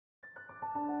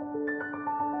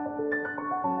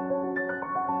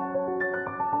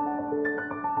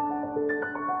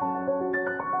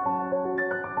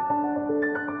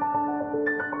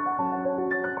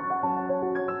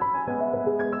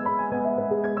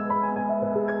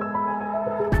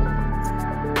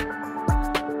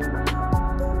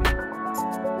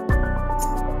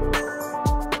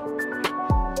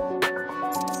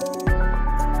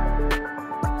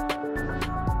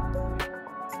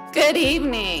Good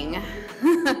evening.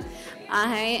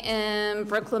 I am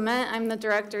Brooke Clement. I'm the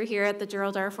director here at the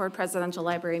Gerald R. Ford Presidential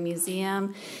Library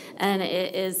Museum, and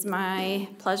it is my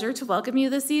pleasure to welcome you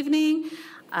this evening.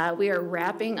 We are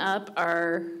wrapping up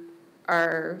our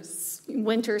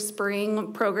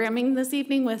winter-spring programming this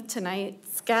evening with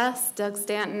tonight's guest, Doug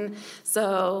Stanton.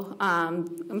 So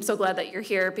I'm so glad that you're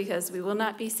here because we will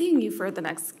not be seeing you for the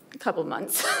next couple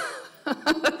months.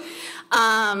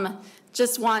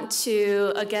 Just want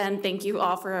to, again, thank you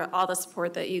all for all the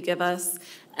support that you give us,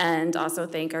 and also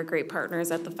thank our great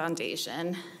partners at the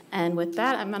foundation. And with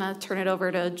that, I'm going to turn it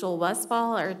over to Joel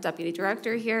Westfall, our deputy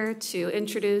director here, to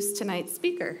introduce tonight's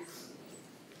speaker.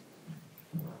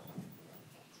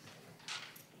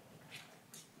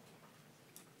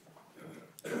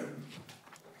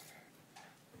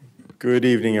 Good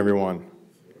evening, everyone.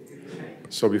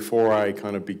 So before I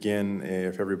kind of begin,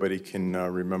 if everybody can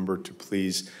remember to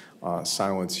please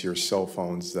silence your cell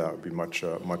phones, that would be much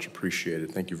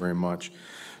appreciated. Thank you very much.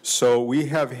 So we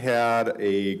have had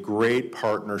a great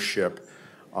partnership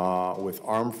with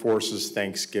Armed Forces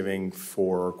Thanksgiving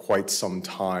for quite some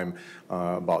time,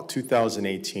 about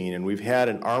 2018, and we've had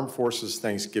an Armed Forces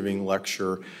Thanksgiving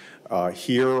lecture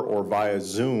here or via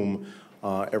Zoom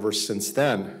ever since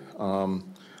then.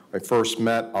 I first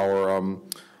met our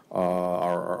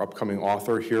upcoming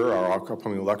author here, our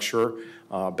upcoming lecturer,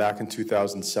 back in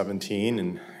 2017,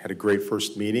 and had a great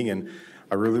first meeting. And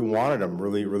I really wanted him,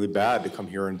 really bad, to come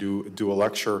here and do a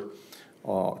lecture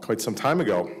quite some time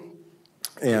ago.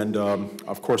 And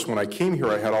of course, when I came here,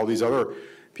 I had all these other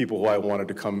people who I wanted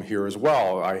to come here as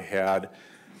well. I had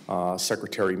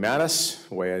Secretary Mattis,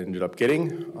 who I ended up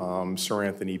getting, Sir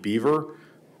Anthony Beaver,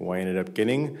 who I ended up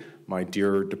getting, my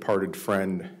dear departed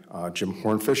friend Jim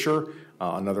Hornfisher,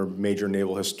 another major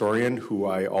naval historian who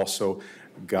I also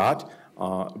got.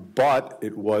 But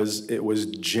it was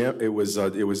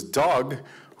Doug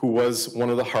who was one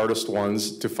of the hardest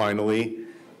ones to finally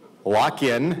lock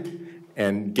in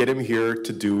and get him here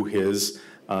to do his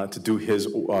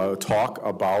talk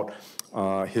about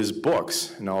his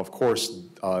books. Now, of course,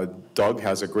 Doug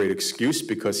has a great excuse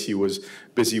because he was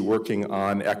busy working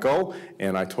on Echo,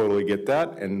 and I totally get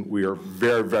that, and we are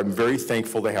I'm very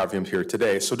thankful to have him here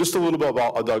today. So just a little bit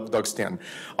about Doug Stanton.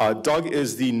 Doug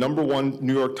is the #1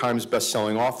 New York Times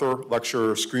bestselling author,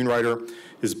 lecturer, screenwriter.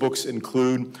 His books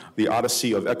include The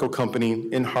Odyssey of Echo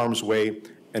Company, In Harm's Way,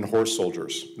 and Horse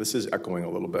Soldiers. This is echoing a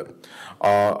little bit.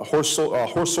 Horse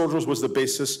Soldiers was the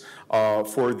basis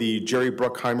for the Jerry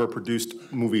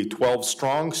Bruckheimer-produced movie 12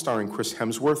 Strong, starring Chris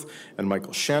Hemsworth and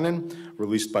Michael Shannon,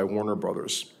 released by Warner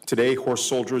Brothers. Today, Horse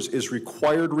Soldiers is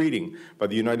required reading by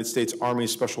the United States Army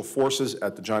Special Forces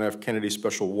at the John F. Kennedy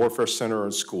Special Warfare Center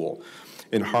and School.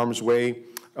 In Harm's Way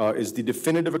is the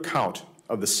definitive account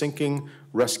of the sinking,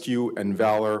 rescue, and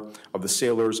valor of the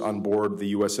sailors on board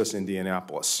the USS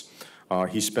Indianapolis.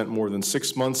 He spent more than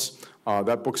 6 months,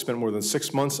 that book spent more than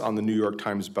 6 months on the New York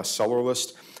Times bestseller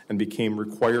list and became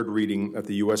required reading at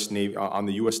the US Navy, on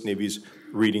the U.S. Navy's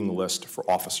reading list for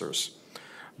officers.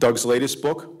 Doug's latest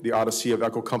book, The Odyssey of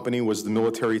Echo Company, was the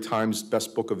Military Times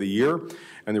Best Book of the Year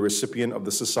and the recipient of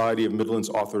the Society of Midlands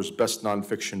Authors Best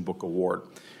Nonfiction Book Award.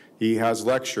 He has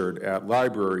lectured at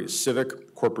libraries,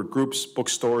 civic, corporate groups,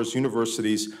 bookstores,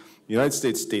 universities, United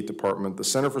States State Department, the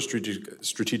Center for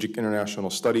Strategic International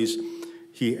Studies.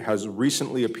 He has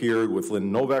recently appeared with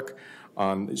Lynn Novick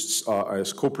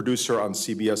as co-producer on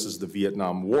CBS's The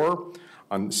Vietnam War,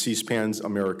 on C-SPAN's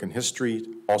American History,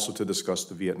 also to discuss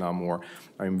the Vietnam War.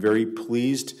 I'm very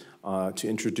pleased to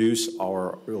introduce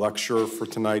our lecturer for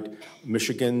tonight,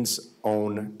 Michigan's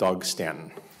own Doug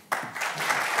Stanton.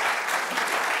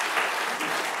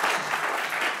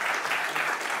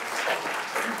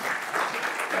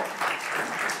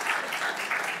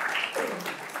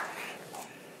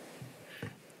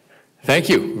 Thank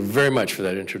you very much for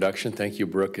that introduction. Thank you,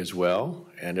 Brooke, as well,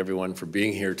 and everyone for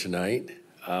being here tonight.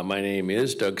 My name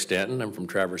is Doug Stanton. I'm from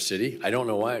Traverse City. I don't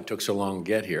know why it took so long to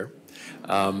get here,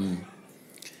 but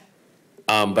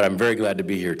I'm very glad to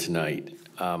be here tonight.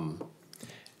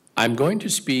 I'm going to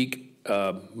speak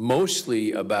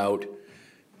mostly about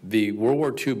the World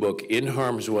War II book, In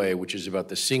Harm's Way, which is about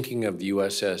the sinking of the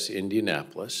USS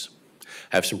Indianapolis.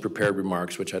 I have some prepared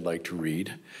remarks, which I'd like to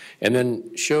read, and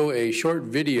then show a short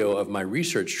video of my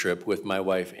research trip with my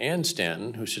wife, Ann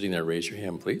Stanton, who's sitting there. Raise your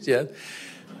hand, please. Yeah,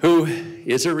 who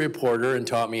is a reporter and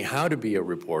taught me how to be a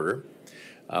reporter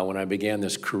when I began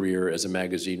this career as a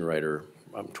magazine writer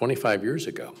 25 years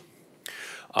ago.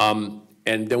 And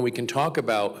then we can talk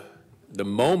about the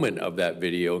moment of that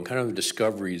video and kind of the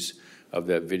discoveries of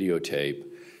that videotape,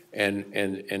 and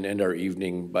end our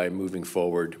evening by moving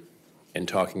forward and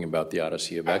talking about the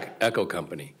Odyssey of Echo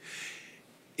Company.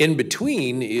 In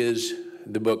between is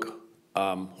the book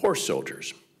Horse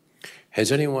Soldiers.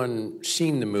 Has anyone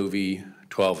seen the movie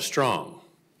 12 Strong?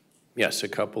 Yes, a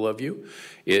couple of you.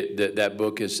 That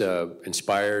book is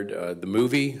inspired the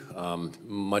movie.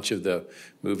 Much of the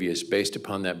movie is based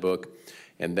upon that book,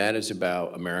 and that is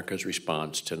about America's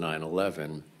response to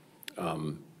 9/11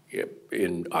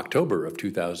 in October of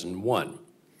 2001.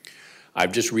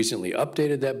 I've just recently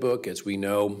updated that book. As we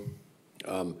know,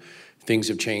 things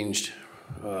have changed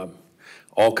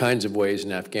all kinds of ways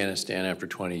in Afghanistan after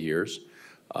 20 years,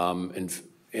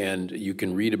 and you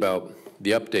can read about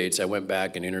the updates. I went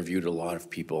back and interviewed a lot of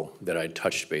people that I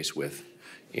touched base with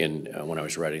when I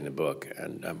was writing the book,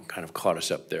 and kind of caught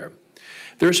us up there.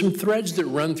 There are some threads that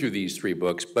run through these three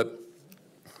books, but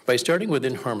by starting with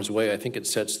In Harm's Way, I think it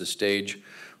sets the stage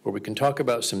where we can talk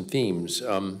about some themes.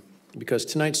 Because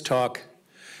tonight's talk,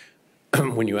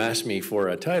 when you asked me for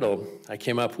a title, I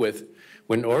came up with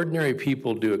When Ordinary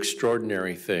People Do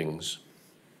Extraordinary Things,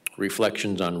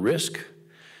 Reflections on Risk,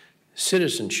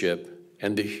 Citizenship,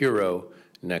 and the Hero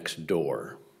Next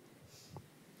Door.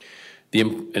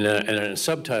 And in a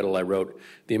subtitle I wrote,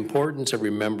 The Importance of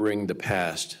Remembering the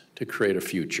Past to Create a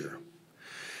Future.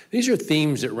 These are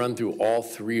themes that run through all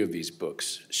three of these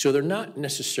books. So they're not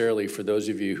necessarily, for those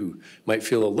of you who might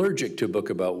feel allergic to a book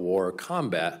about war or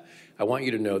combat, I want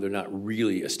you to know they're not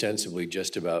really ostensibly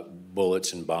just about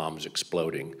bullets and bombs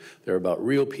exploding. They're about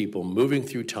real people moving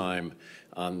through time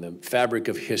on the fabric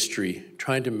of history,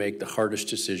 trying to make the hardest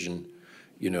decision,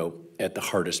 at the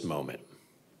hardest moment.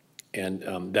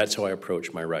 And that's how I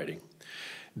approach my writing.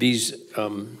 This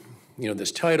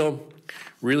title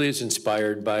really is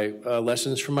inspired by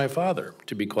lessons from my father,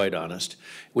 to be quite honest,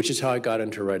 which is how I got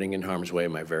into writing In Harm's Way,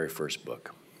 my very first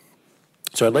book.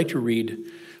 So I'd like to read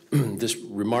this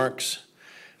remarks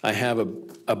I have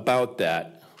about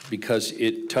that, because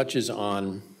it touches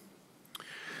on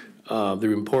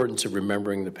the importance of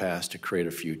remembering the past to create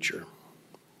a future.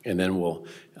 And then we'll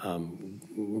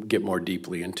get more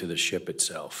deeply into the ship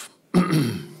itself.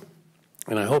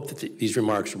 And I hope that these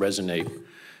remarks resonate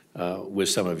with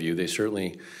some of you. They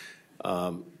certainly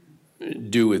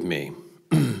do with me.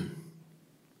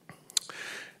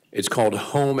 It's called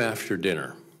Home After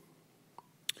Dinner.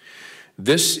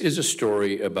 This is a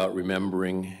story about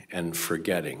remembering and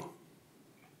forgetting.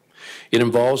 It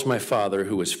involves my father,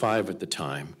 who was 5 at the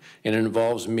time, and it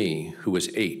involves me, who was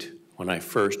 8 when I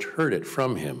first heard it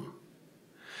from him.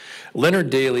 Leonard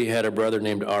Daly had a brother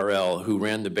named R.L. who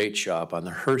ran the bait shop on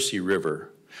the Hersey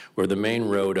River, where the main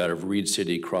road out of Reed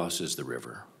City crosses the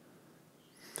river.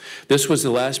 This was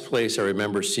the last place I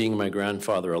remember seeing my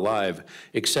grandfather alive,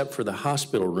 except for the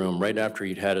hospital room right after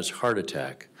he'd had his heart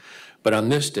attack. But on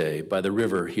this day, by the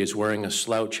river, he is wearing a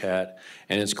slouch hat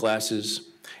and his glasses,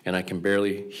 and I can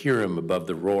barely hear him above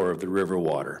the roar of the river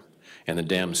water and the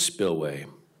dam spillway.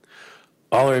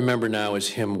 All I remember now is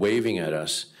him waving at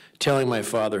us, telling my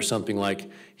father something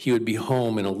like he would be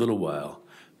home in a little while,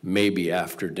 maybe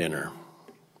after dinner.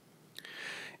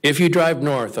 If you drive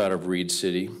north out of Reed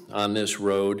City on this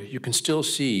road, you can still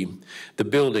see the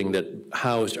building that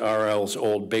housed R.L.'s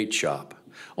old bait shop.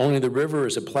 Only the river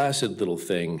is a placid little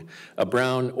thing, a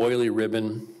brown, oily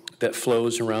ribbon that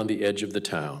flows around the edge of the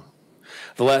town.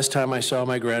 The last time I saw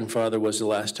my grandfather was the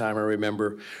last time I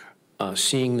remember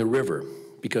seeing the river,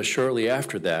 because shortly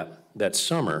after that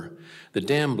summer, the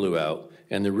dam blew out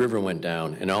and the river went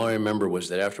down, and all I remember was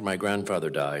that after my grandfather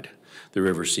died, the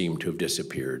river seemed to have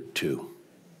disappeared too.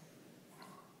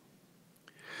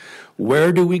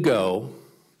 Where do we go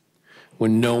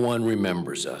when no one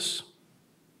remembers us?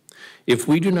 If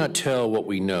we do not tell what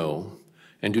we know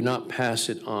and do not pass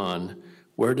it on,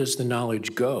 where does the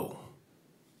knowledge go?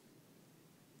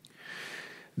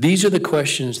 These are the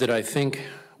questions that I think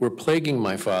were plaguing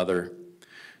my father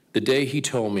the day he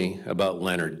told me about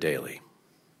Leonard Daly.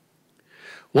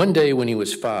 One day when he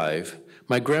was 5,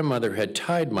 my grandmother had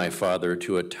tied my father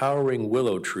to a towering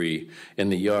willow tree in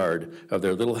the yard of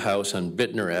their little house on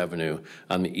Bittner Avenue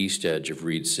on the east edge of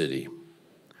Reed City.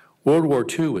 World War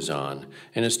II was on,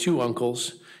 and his 2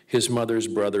 uncles, his mother's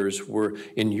brothers, were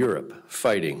in Europe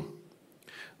fighting.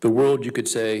 The world, you could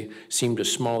say, seemed a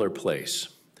smaller place,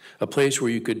 a place where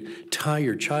you could tie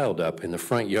your child up in the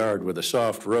front yard with a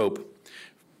soft rope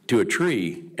to a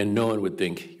tree, and no one would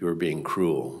think you were being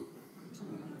cruel.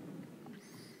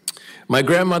 My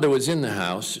grandmother was in the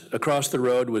house. Across the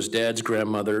road was Dad's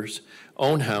grandmother's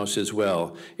own house as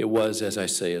well. It was, as I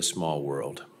say, a small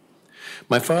world.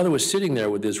 My father was sitting there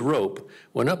with his rope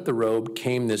when up the road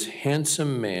came this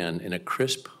handsome man in a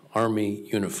crisp army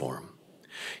uniform.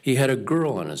 He had a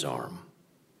girl on his arm.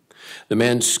 The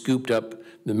man scooped up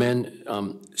the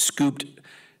men scooped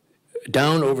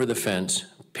down over the fence,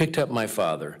 picked up my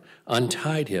father,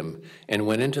 untied him, and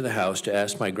went into the house to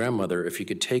ask my grandmother if he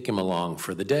could take him along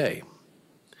for the day.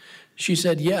 She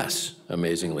said yes,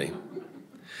 amazingly.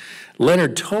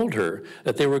 Leonard told her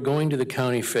that they were going to the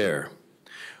county fair.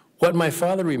 What my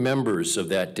father remembers of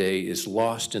that day is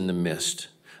lost in the mist,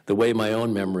 the way my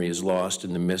own memory is lost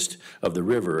in the mist of the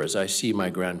river as I see my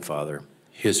grandfather,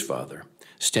 his father,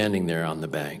 standing there on the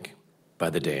bank by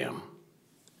the dam.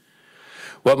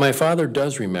 What my father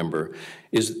does remember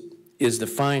is the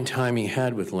fine time he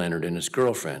had with Leonard and his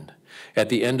girlfriend. At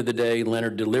the end of the day,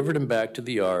 Leonard delivered him back to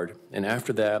the yard, and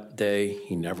after that day,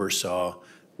 he never saw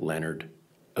Leonard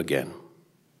again.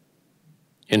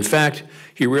 In fact,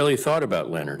 he rarely thought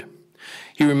about Leonard.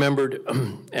 He remembered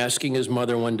asking his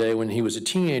mother one day when he was a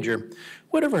teenager,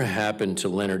 "Whatever happened to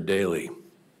Leonard Daly?"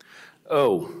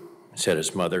 "Oh," said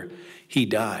his mother, "he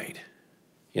died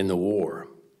in the war,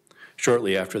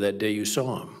 shortly after that day you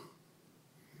saw him."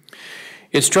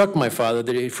 It struck my father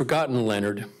that he had forgotten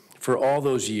Leonard for all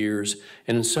those years,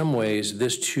 and in some ways,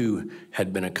 this too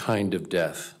had been a kind of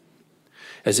death,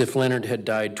 as if Leonard had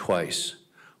died twice,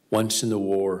 once in the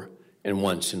war and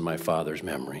once in my father's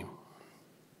memory.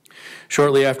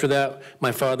 Shortly after that,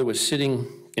 my father was sitting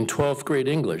in 12th grade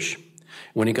English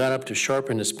when he got up to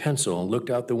sharpen his pencil and looked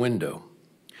out the window.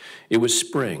 It was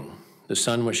spring. The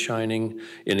sun was shining.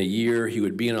 In a year, he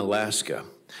would be in Alaska,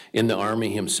 in the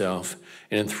Army himself,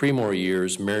 and in 3 more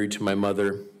years, married to my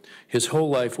mother. His whole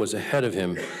life was ahead of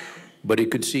him, but he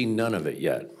could see none of it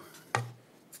yet.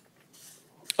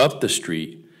 Up the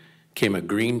street came a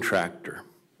green tractor,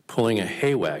 pulling a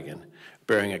hay wagon,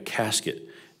 bearing a casket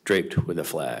draped with a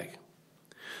flag.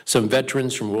 Some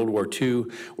veterans from World War II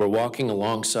were walking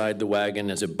alongside the wagon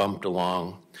as it bumped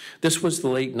along. This was the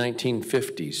late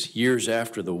 1950s, years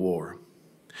after the war.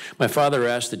 My father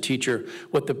asked the teacher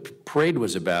what the parade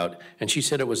was about, and she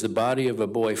said it was the body of a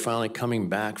boy finally coming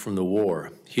back from the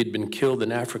war. He had been killed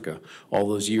in Africa all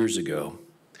those years ago.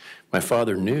 My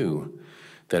father knew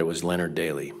that it was Leonard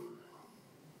Daly.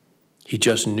 He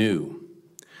just knew.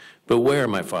 But where,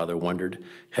 my father wondered,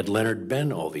 had Leonard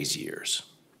been all these years,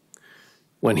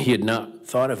 when he had not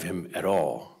thought of him at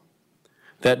all?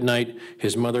 That night,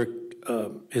 his mother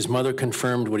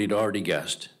confirmed what he'd already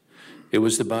guessed. It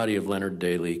was the body of Leonard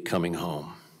Daly coming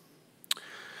home.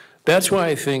 That's why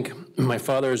I think my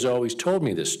father has always told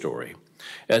me this story,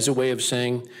 as a way of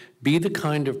saying, be the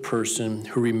kind of person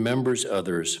who remembers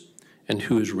others and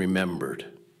who is remembered.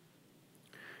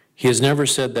 He has never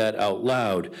said that out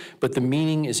loud, but the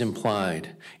meaning is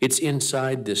implied. It's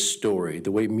inside this story,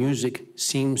 the way music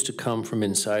seems to come from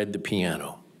inside the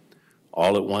piano,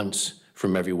 all at once,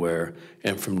 from everywhere,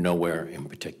 and from nowhere in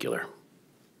particular.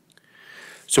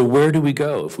 So where do we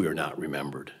go if we are not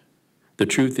remembered? The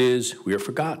truth is, we are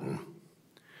forgotten.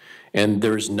 And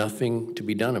there is nothing to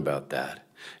be done about that,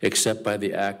 except by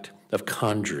the act of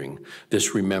conjuring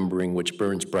this remembering which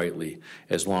burns brightly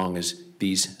as long as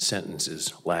these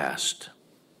sentences last.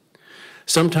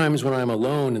 Sometimes when I'm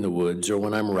alone in the woods or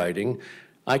when I'm writing,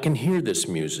 I can hear this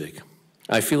music.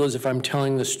 I feel as if I'm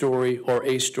telling the story or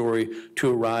a story to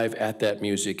arrive at that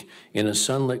music in a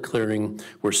sunlit clearing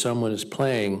where someone is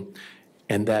playing,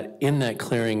 and that in that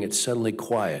clearing it's suddenly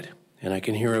quiet, and I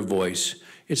can hear a voice.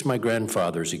 It's my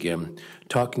grandfather's again,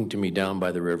 talking to me down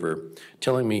by the river,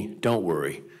 telling me, don't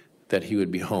worry, that he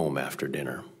would be home after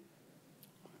dinner.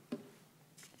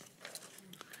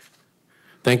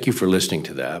 Thank you for listening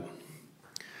to that.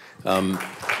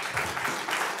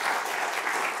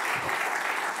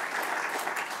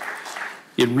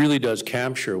 It really does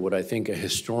capture what I think a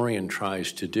historian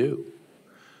tries to do,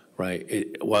 right?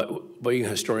 Being a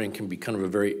historian can be kind of a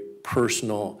very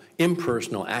personal,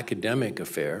 impersonal, academic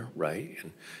affair, right?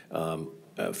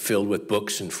 And filled with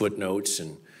books and footnotes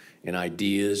and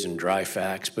ideas and dry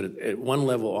facts. But at one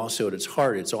level, also at its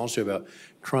heart, it's also about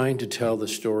trying to tell the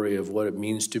story of what it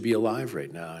means to be alive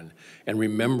right now, and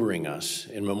remembering us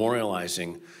and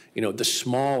memorializing, the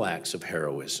small acts of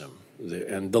heroism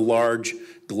and the large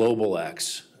global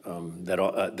acts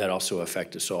that also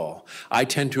affect us all. I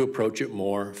tend to approach it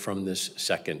more from this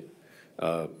second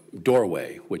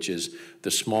doorway, which is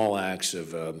the small acts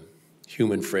of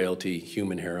human frailty,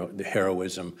 human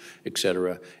heroism, et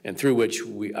cetera, and through which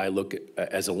I look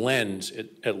as a lens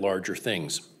at larger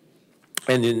things.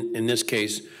 And in this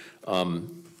case,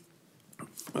 World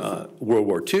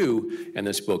War II, and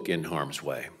this book, In Harm's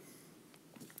Way.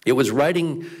 It was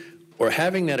writing or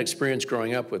having that experience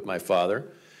growing up with my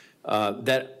father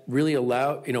that really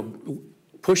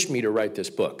pushed me to write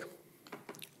this book.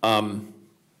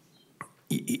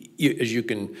 as you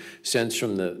can sense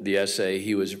from the essay,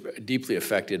 he was deeply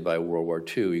affected by World War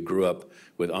II. He grew up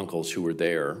with uncles who were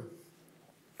there,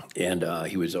 and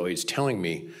he was always telling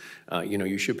me,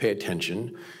 you should pay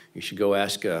attention. You should go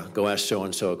ask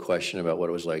so-and-so a question about what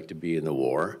it was like to be in the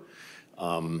war.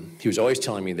 He was always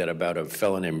telling me that about a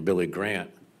fellow named Billy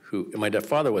Grant, my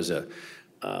father was a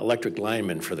electric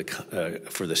lineman for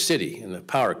the city in the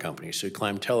power company, so he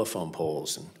climbed telephone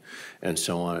poles and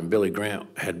so on. And Billy Grant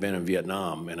had been in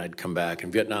Vietnam, and I'd come back,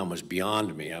 and Vietnam was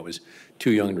beyond me. I was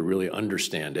too young to really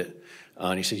understand it.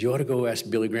 And he said, you ought to go ask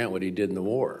Billy Grant what he did in the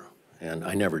war. And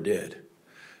I never did.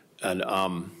 And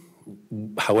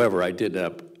however, I ended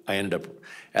up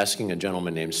asking a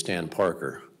gentleman named Stan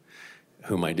Parker,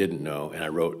 whom I didn't know, and I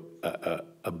wrote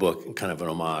a book, kind of an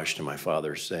homage to my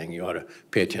father, saying you ought to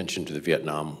pay attention to the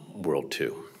Vietnam world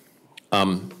too.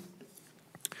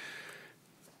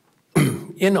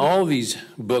 In all these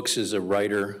books, as a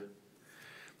writer,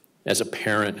 as a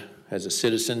parent, as a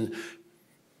citizen,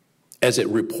 as a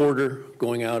reporter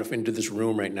going out into this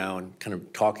room right now and kind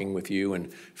of talking with you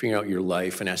and figuring out your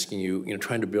life and asking you,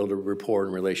 trying to build a rapport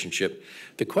and relationship,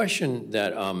 the question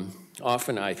that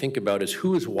often I think about is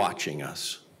who is watching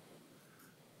us,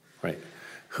 right?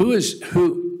 Who is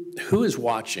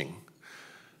watching?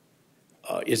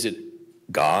 Is it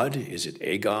God? Is it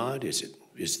a God?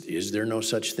 Is there no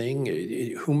such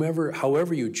thing?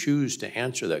 However you choose to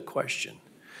answer that question,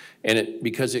 and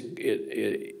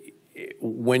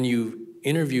when you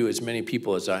interview as many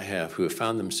people as I have who have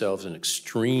found themselves in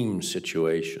extreme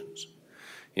situations,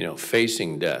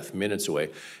 facing death minutes away,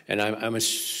 and I'm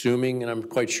assuming, and I'm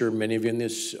quite sure many of you in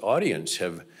this audience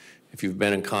have, if you've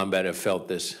been in combat, have felt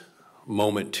this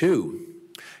moment too.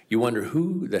 You wonder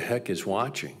who the heck is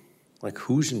watching, like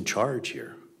who's in charge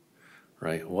here,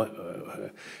 right?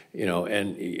 And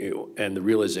the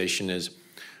realization is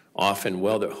often,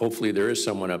 well, that hopefully there is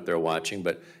someone up there watching,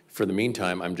 but for the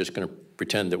meantime, I'm just going to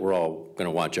pretend that we're all going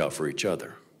to watch out for each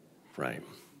other, right?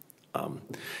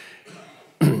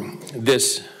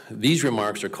 These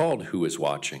remarks are called Who is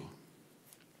Watching?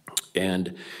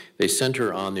 And they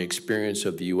center on the experience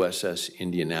of the USS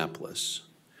Indianapolis.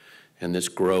 And this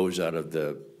grows out of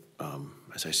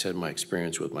as I said, my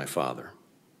experience with my father.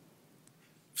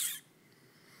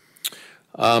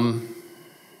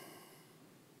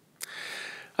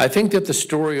 I think that the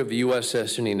story of the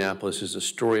USS Indianapolis is a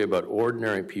story about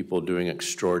ordinary people doing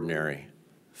extraordinary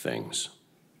things.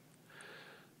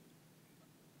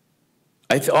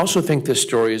 I also think this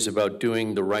story is about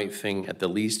doing the right thing at the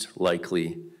least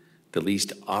likely, the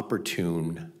least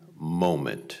opportune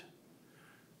moment,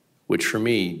 which for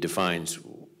me defines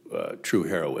true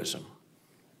heroism.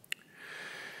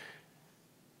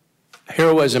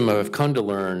 Heroism, I've come to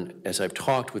learn as I've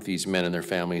talked with these men and their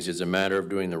families, is a matter of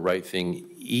doing the right thing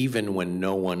even when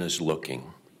no one is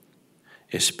looking,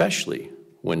 especially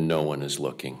when no one is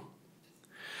looking.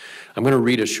 I'm going to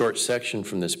read a short section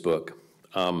from this book.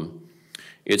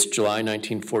 It's July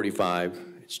 1945.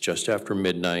 It's just after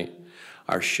midnight.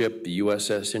 Our ship, the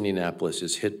USS Indianapolis,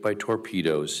 is hit by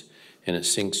torpedoes, and it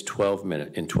sinks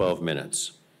in 12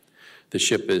 minutes. The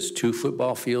ship is 2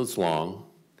 football fields long,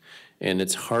 and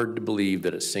it's hard to believe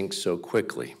that it sinks so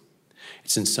quickly.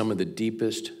 It's in some of the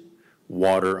deepest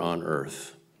water on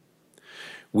Earth.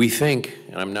 We think,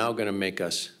 and I'm now going to make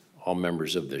us all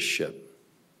members of this ship.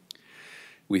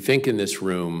 We think in this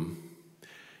room,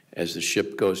 as the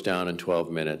ship goes down in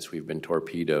 12 minutes, we've been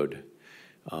torpedoed.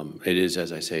 It is,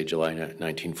 as I say, July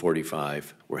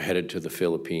 1945. We're headed to the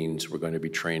Philippines. We're going to be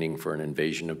training for an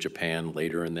invasion of Japan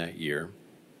later in that year.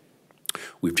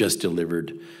 We've just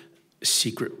delivered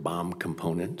secret bomb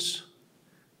components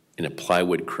in a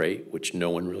plywood crate, which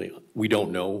we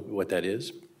don't know what that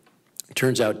is. It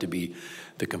turns out to be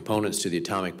the components to the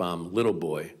atomic bomb Little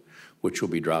Boy, which will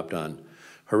be dropped on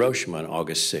Hiroshima on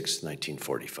August 6,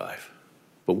 1945.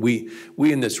 But we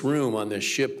in this room, on this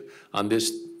ship, on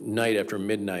this night after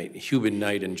midnight, humid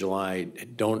night in July,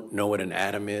 don't know what an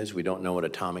atom is. We don't know what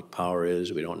atomic power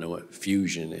is. We don't know what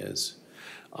fusion is.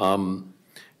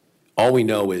 All we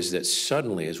know is that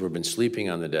suddenly, as we've been sleeping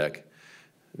on the deck,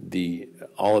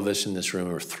 all of us in this room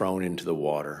are thrown into the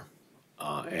water.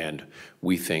 And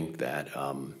we think that,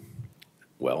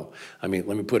 let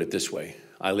me put it this way.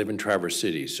 I live in Traverse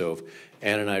City, so if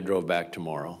Ann and I drove back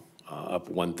tomorrow, up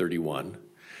 131,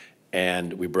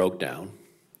 and we broke down,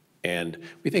 and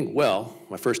we think, well,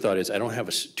 my first thought is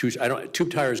two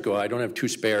tires go out, I don't have 2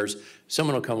 spares.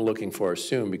 Someone will come looking for us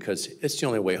soon because it's the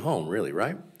only way home, really,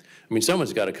 right? I mean,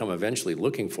 someone's got to come eventually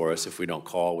looking for us if we don't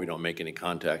call, we don't make any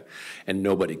contact, and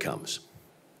nobody comes.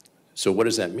 So what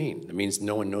does that mean? It means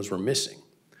no one knows we're missing,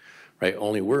 right?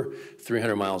 Only we're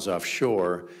 300 miles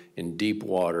offshore in deep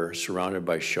water, surrounded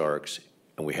by sharks,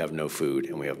 and we have no food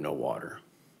and we have no water.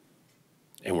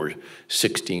 And we're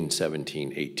 16,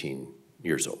 17, 18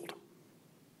 years old.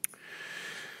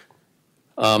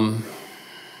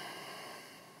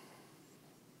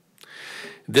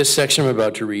 This section I'm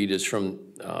about to read is from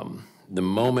the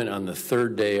moment on the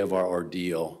third day of our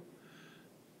ordeal,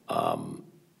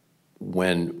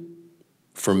 when,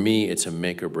 for me, it's a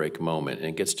make or break moment, and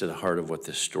it gets to the heart of what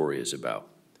this story is about.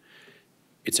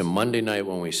 It's a Monday night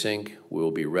when we sink. We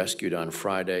will be rescued on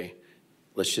Friday.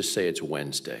 Let's just say it's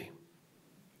Wednesday.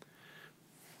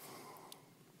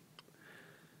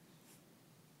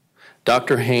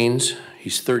 Dr. Haynes,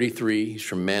 he's 33, he's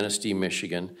from Manistee,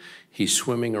 Michigan. He's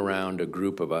swimming around a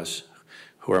group of us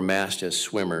who are masked as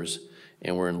swimmers,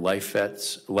 and we're in life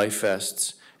vests,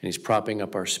 and he's propping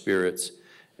up our spirits,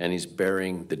 and he's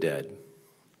burying the dead.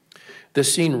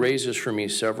 This scene raises for me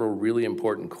several really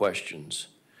important questions.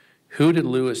 Who did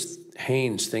Lewis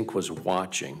Haynes think was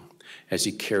watching as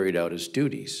he carried out his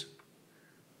duties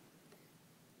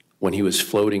when he was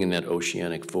floating in that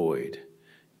oceanic void?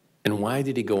 And why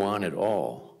did he go on at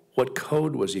all? What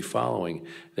code was he following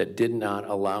that did not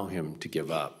allow him to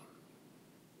give up?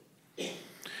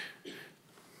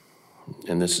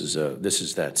 And this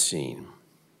is that scene.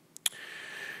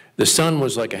 The sun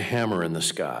was like a hammer in the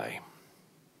sky.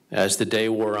 As the day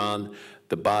wore on,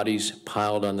 the bodies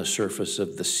piled on the surface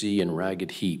of the sea in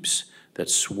ragged heaps that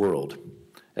swirled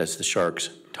as the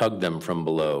sharks tugged them from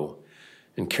below.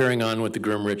 And carrying on with the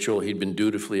grim ritual he'd been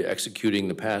dutifully executing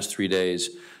the past 3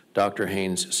 days, Dr.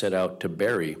 Haynes set out to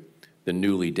bury the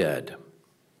newly dead.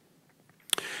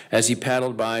 As he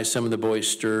paddled by, some of the boys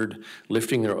stirred,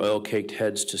 lifting their oil-caked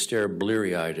heads to stare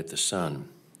bleary-eyed at the sun.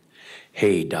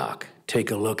 "Hey, Doc, take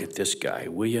a look at this guy,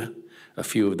 will you?" A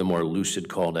few of the more lucid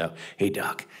called out. "Hey,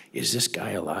 Doc, is this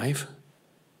guy alive?"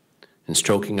 And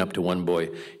stroking up to one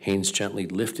boy, Haynes gently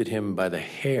lifted him by the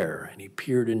hair, and he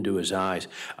peered into his eyes.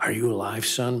 "Are you alive,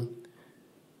 son?"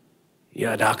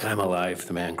 "Yeah, Doc, I'm alive,"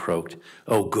 the man croaked.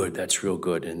 "Oh, good, that's real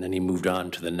good." And then he moved on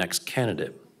to the next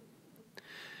candidate.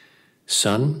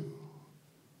 "Son?"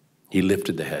 He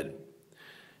lifted the head.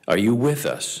 "Are you with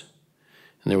us?"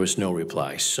 And there was no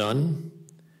reply. "Son?"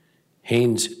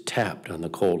 Haynes tapped on the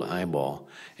cold eyeball,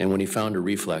 and when he found a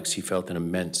reflex, he felt an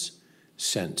immense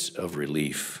sense of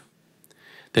relief.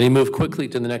 Then he moved quickly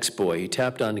to the next boy. He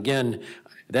tapped on again.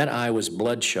 That eye was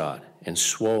bloodshot and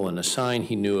swollen, a sign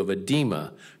he knew of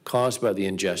edema caused by the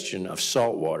ingestion of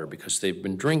salt water because they've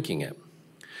been drinking it.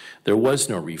 There was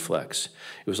no reflex.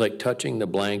 It was like touching the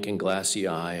blank and glassy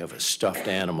eye of a stuffed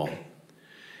animal.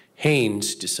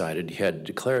 Haynes decided he had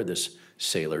to declare this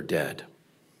sailor dead.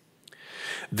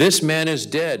 "This man is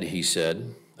dead," he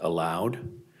said, aloud.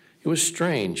 It was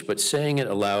strange, but saying it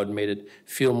aloud made it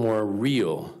feel more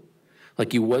real,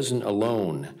 like he wasn't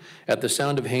alone. At the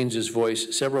sound of Haynes's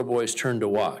voice, several boys turned to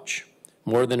watch.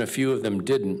 More than a few of them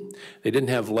didn't. They didn't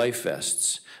have life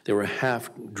vests. They were half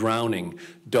drowning,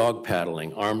 dog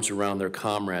paddling, arms around their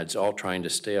comrades, all trying to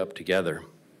stay up together.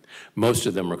 Most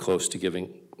of them were close to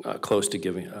giving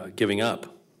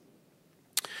up.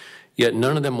 Yet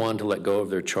none of them wanted to let go of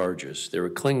their charges. They were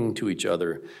clinging to each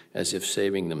other as if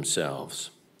saving themselves.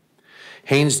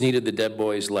 Haynes needed the dead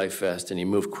boy's life vest, and he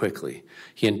moved quickly.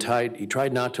 He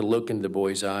tried not to look into the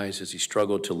boy's eyes as he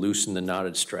struggled to loosen the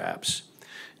knotted straps.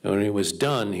 And when he was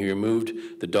done, he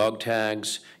removed the dog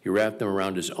tags. He wrapped them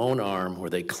around his own arm where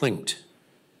they clinked.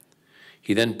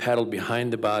 He then paddled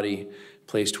behind the body,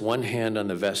 placed one hand on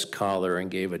the vest collar,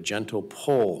 and gave a gentle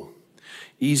pull,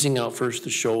 easing out first the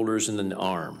shoulders and then the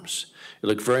arms. It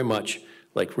looked very much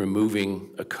like removing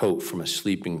a coat from a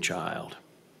sleeping child.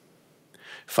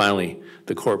 Finally,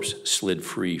 the corpse slid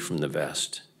free from the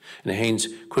vest, and Haynes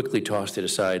quickly tossed it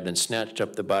aside, then snatched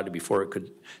up the body before it could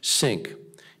sink.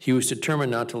 He was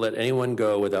determined not to let anyone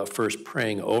go without first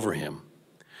praying over him.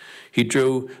 He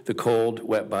drew the cold,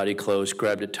 wet body close,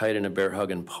 grabbed it tight in a bear hug,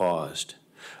 and paused.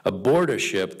 Aboard a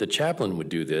ship, the chaplain would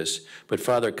do this, but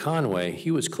Father Conway,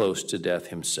 he was close to death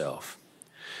himself.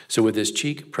 So with his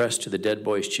cheek pressed to the dead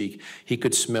boy's cheek, he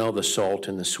could smell the salt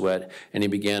and the sweat, and he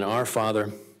began, "Our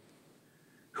Father,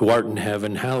 who art in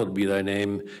heaven, hallowed be thy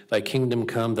name. Thy kingdom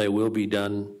come, thy will be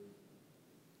done."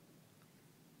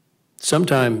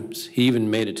 Sometimes he even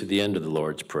made it to the end of the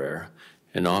Lord's Prayer,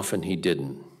 and often he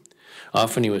didn't.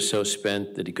 Often he was so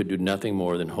spent that he could do nothing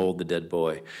more than hold the dead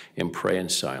boy and pray in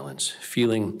silence,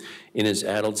 feeling in his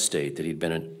addled state that he'd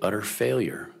been an utter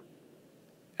failure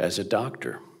as a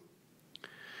doctor.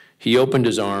 He opened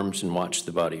his arms and watched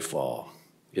the body fall.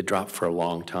 It dropped for a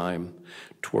long time,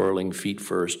 twirling feet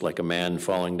first like a man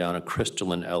falling down a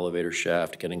crystalline elevator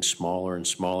shaft, getting smaller and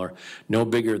smaller, no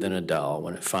bigger than a doll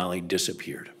when it finally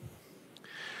disappeared.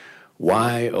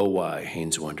 Why, oh why,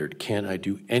 Haynes wondered, can't I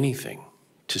do anything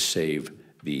to save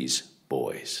these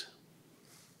boys?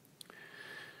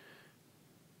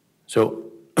 So,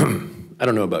 I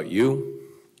don't know about you,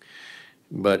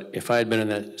 but if I had been in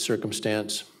that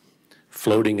circumstance,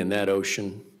 floating in that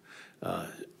ocean,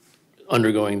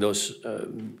 undergoing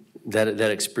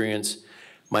that experience,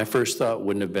 my first thought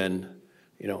wouldn't have been,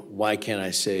 why can't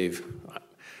I save?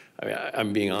 I mean,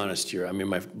 I'm being honest here. I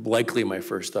mean, likely my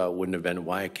first thought wouldn't have been,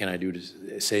 why can't I do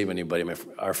to save anybody?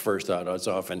 Our first thought was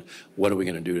often, what are we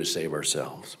going to do to save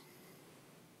ourselves?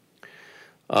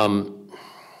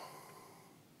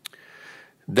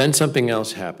 Then something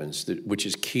else happens, which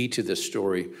is key to this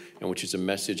story, and which is a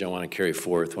message I want to carry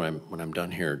forth when I'm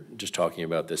done here, just talking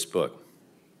about this book.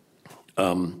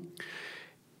 Some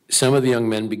of the young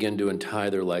men begin to untie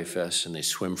their life vests and they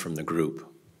swim from the group.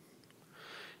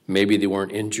 Maybe they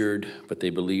weren't injured, but they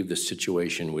believed the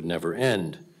situation would never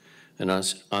end. And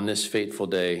on this fateful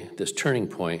day, this turning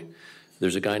point,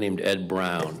 there's a guy named Ed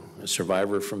Brown, a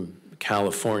survivor from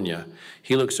California.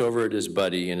 He looks over at his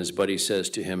buddy, and his buddy says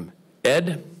to him,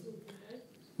 Ed,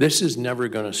 this is never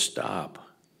going to stop.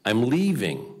 I'm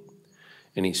leaving.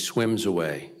 And he swims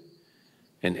away,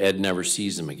 and Ed never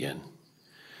sees him again.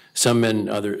 Some men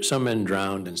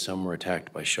drowned, and some were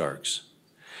attacked by sharks.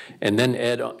 And then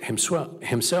Ed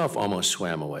himself almost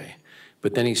swam away,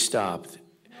 but then he stopped,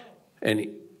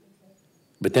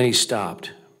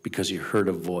 because he heard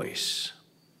a voice.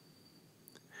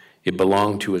 It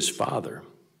belonged to his father.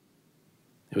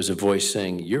 It was a voice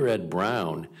saying, "You're Ed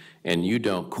Brown, and you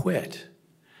don't quit."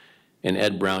 And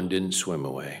Ed Brown didn't swim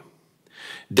away.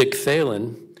 Dick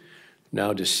Thalen,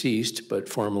 now deceased, but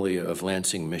formerly of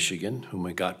Lansing, Michigan, whom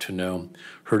I got to know,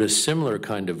 heard a similar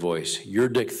kind of voice. "You're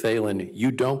Dick Thalen,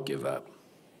 you don't give up."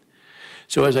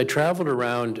 So as I traveled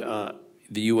around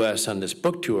the U.S. on this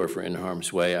book tour for In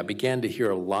Harm's Way, I began to hear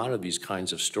a lot of these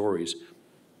kinds of stories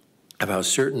of how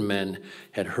certain men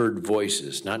had heard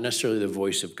voices, not necessarily the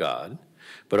voice of God,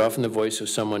 but often the voice of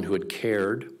someone who had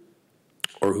cared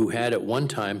or who had at one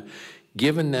time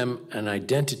given them an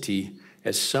identity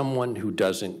as someone who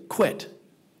doesn't quit.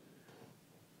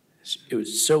 It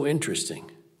was so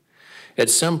interesting. At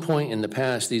some point in the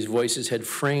past, these voices had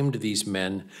framed these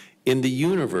men in the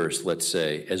universe, let's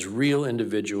say, as real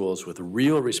individuals with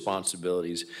real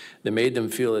responsibilities that made them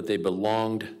feel that they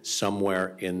belonged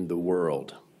somewhere in the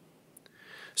world.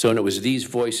 So, and it was these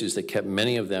voices that kept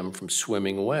many of them from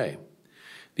swimming away.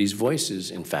 These voices,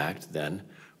 in fact, then,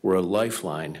 were a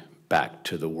lifeline back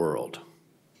to the world.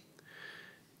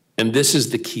 And this is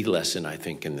the key lesson, I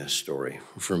think, in this story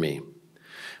for me.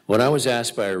 When I was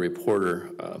asked by a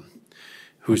reporter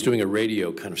who was doing a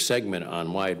radio kind of segment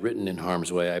on why I'd written In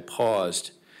Harm's Way, I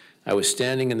paused. I was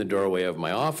standing in the doorway of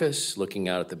my office, looking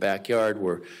out at the backyard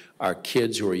where our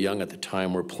kids, who were young at the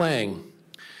time, were playing.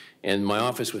 And my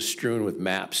office was strewn with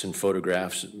maps and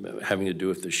photographs having to do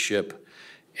with the ship.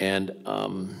 And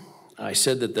I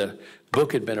said that the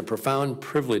book had been a profound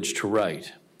privilege to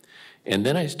write. And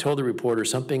then I told the reporter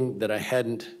something that I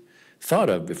hadn't thought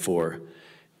of before,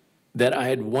 that I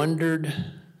had wondered,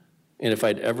 and if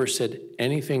I'd ever said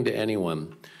anything to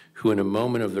anyone who in a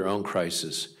moment of their own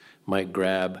crisis might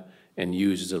grab and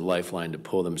use as a lifeline to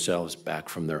pull themselves back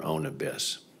from their own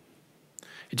abyss.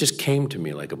 It just came to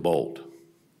me like a bolt.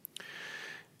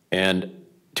 And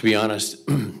to be honest,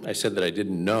 I said that I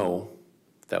didn't know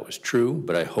if that was true,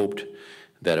 but I hoped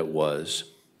that it was.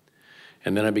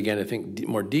 And then I began to think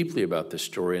more deeply about this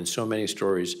story, and so many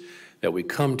stories that we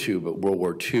come to, but World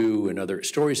War II and other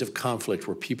stories of conflict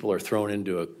where people are thrown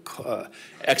into a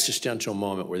existential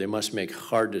moment where they must make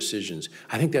hard decisions.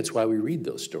 I think that's why we read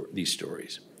these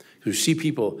stories, to see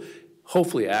people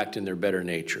hopefully act in their better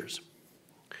natures.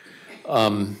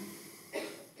 So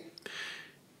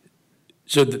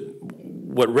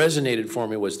what resonated for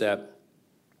me was that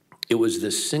it was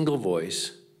this single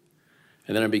voice,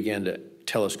 and then I began to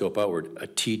telescope outward, a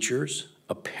teacher's,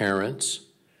 a parent's,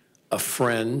 a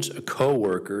friend's, a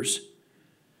co-worker's,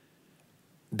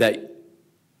 that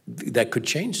could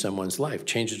change someone's life,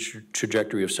 change the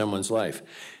trajectory of someone's life.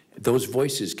 Those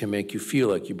voices can make you feel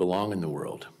like you belong in the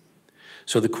world.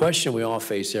 So the question we all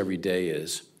face every day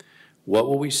is, what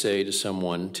will we say to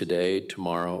someone today,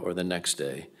 tomorrow, or the next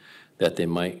day that they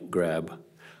might grab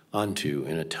onto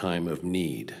in a time of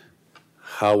need?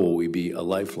 How will we be a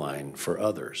lifeline for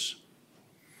others?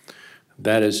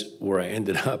 That is where I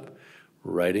ended up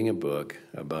writing a book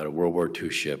about a World War II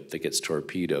ship that gets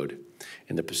torpedoed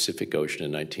in the Pacific Ocean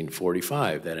in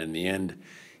 1945, that in the end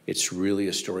It's really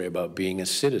a story about being a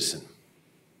citizen,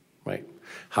 right?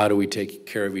 How do we take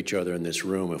care of each other in this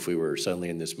room if we were suddenly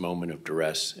in this moment of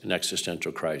duress, an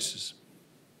existential crisis?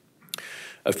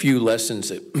 A few lessons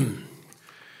that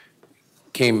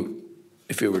came,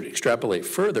 if we were to extrapolate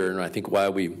further, and I think why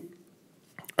we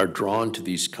are drawn to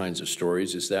these kinds of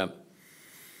stories is that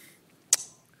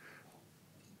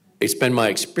it's been my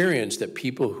experience that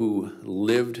people who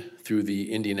lived through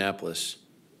the Indianapolis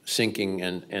sinking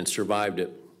and survived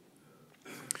it,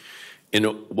 and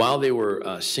while they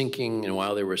were sinking and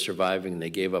while they were surviving,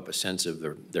 they gave up a sense of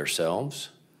their selves.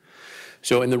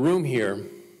 So in the room here,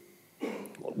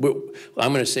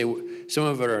 I'm going to say some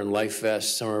of it are in life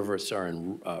vests, some of us are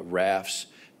in rafts,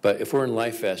 but if we're in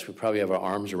life vests, we probably have our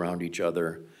arms around each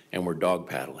other and we're dog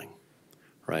paddling,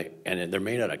 right? And they're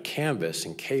made out of canvas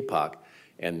and kapok,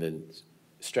 and the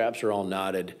straps are all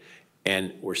knotted,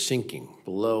 and we're sinking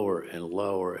lower and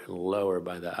lower and lower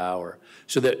by the hour.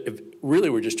 So that really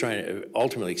we're just trying to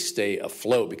ultimately stay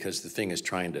afloat because the thing is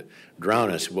trying to drown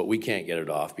us, but we can't get it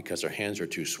off because our hands are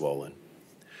too swollen.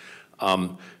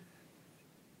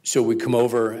 So we come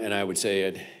over, and I would say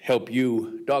I'd help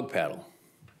you dog paddle.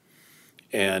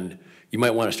 And you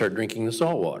might want to start drinking the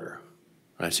salt water.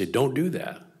 And I'd say, don't do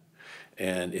that.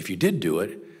 And if you did do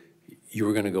it, you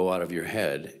were going to go out of your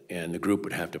head, and the group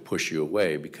would have to push you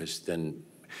away, because then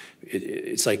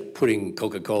it's like putting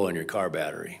Coca-Cola in your car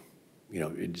battery. You know,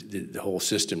 the whole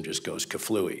system just goes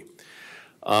kaflooey.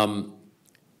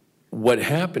 What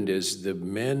happened is the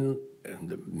men,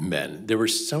 there were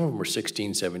some of them were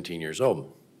 16, 17 years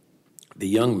old. The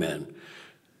young men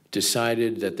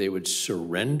decided that they would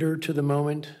surrender to the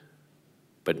moment,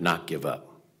 but not give up.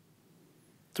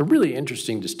 It's a really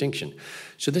interesting distinction.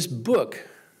 So this book,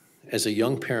 as a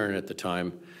young parent at the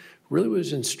time, really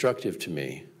was instructive to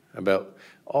me about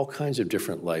all kinds of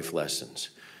different life lessons.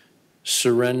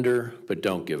 Surrender, but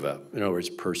don't give up. In other words,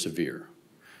 persevere.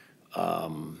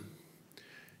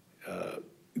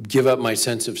 Give up my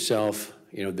sense of self,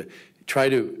 try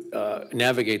to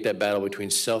navigate that battle between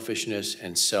selfishness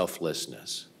and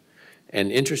selflessness. And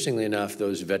interestingly enough,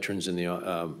 those veterans in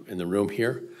the room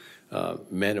here,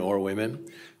 men or women,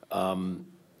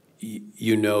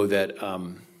 you know that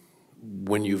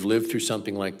when you've lived through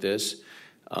something like this,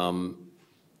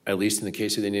 at least in the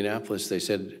case of the Indianapolis, they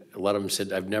said, a lot of them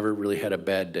said, I've never really had a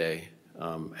bad day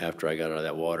after I got out of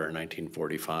that water in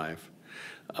 1945.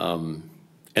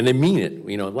 And they mean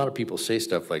it. A lot of people say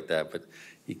stuff like that, but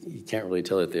you can't really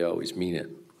tell that they always mean it.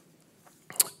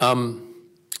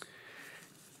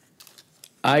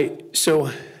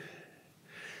 So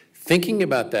thinking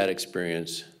about that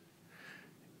experience,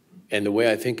 and the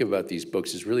way I think about these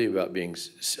books is really about being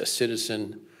a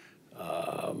citizen,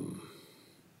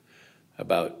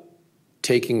 about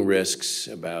taking risks,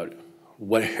 about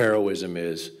what heroism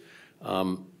is.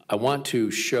 I want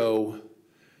to show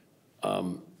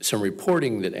some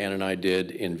reporting that Ann and I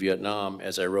did in Vietnam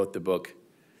as I wrote the book,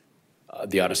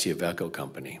 The Odyssey of Echo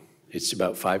Company. It's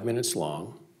about 5 minutes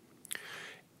long.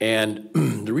 And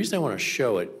the reason I want to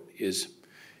show it is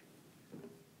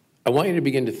I want you to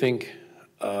begin to think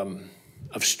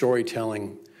of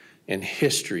storytelling and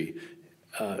history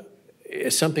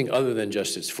as something other than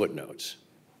just its footnotes.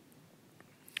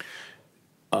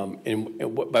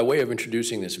 By way of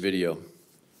introducing this video,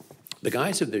 the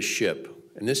guys of this ship,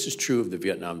 and this is true of the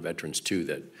Vietnam veterans too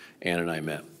that Ann and I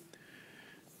met,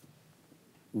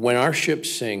 when our ship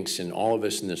sinks and all of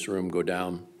us in this room go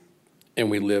down and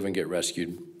we live and get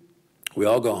rescued, we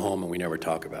all go home and we never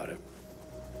talk about it.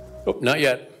 Oh, not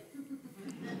yet.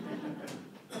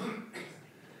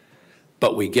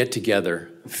 But we get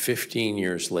together 15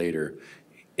 years later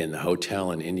in the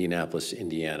hotel in Indianapolis,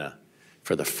 Indiana,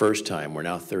 for the first time. We're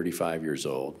now 35 years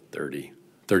old,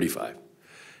 35,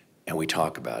 and we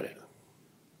talk about it.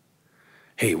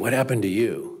 Hey, what happened to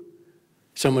you?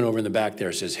 Someone over in the back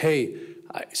there says, hey,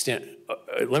 Stan,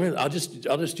 I'll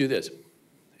just do this.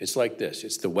 It's like this.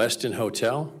 It's the Westin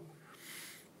Hotel.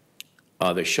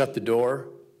 They shut the door.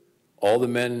 All the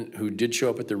men who did show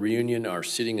up at the reunion are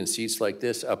sitting in seats like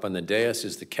this. Up on the dais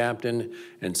is the captain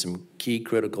and some key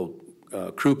critical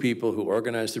crew people who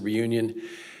organized the reunion.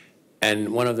 And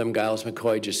one of them, Giles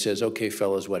McCoy, just says, okay,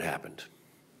 fellas, what happened?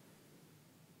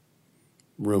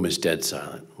 Room is dead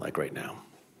silent, like right now.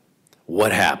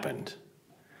 What happened?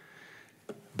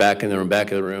 Back of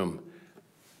the room,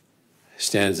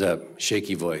 stands up,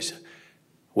 shaky voice.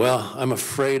 Well, I'm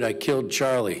afraid I killed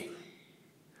Charlie.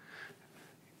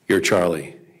 You're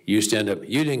Charlie. You stand up.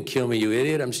 You didn't kill me, you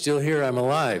idiot. I'm still here. I'm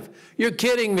alive. You're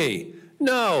kidding me.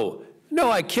 No,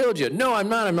 I killed you. No, I'm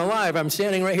not. I'm alive. I'm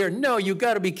standing right here. No, you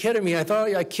got to be kidding me. I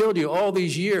thought I killed you all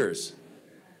these years.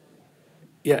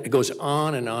 yeah, it goes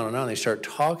on and on and on. They start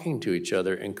talking to each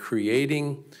other and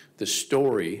creating the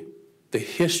story, the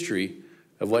history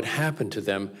of what happened to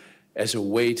them as a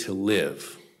way to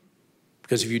live.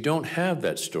 Because if you don't have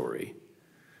that story,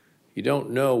 you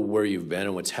don't know where you've been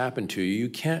and what's happened to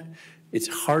you, it's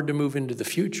hard to move into the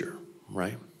future,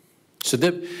 right? So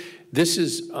this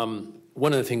is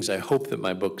one of the things I hope that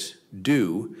my books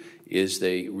do is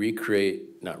they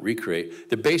not recreate,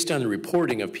 they're based on the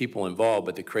reporting of people involved,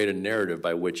 but they create a narrative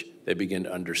by which they begin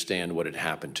to understand what had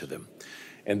happened to them.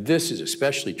 And this is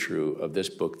especially true of this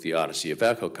book, The Odyssey of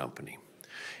Echo Company.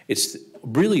 It's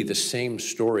really the same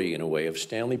story in a way of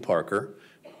Stanley Parker,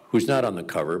 who's not on the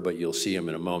cover, but you'll see him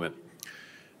in a moment,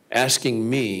 asking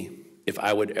me if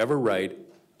I would ever write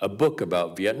a book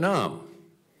about Vietnam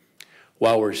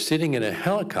while we're sitting in a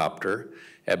helicopter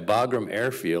at Bagram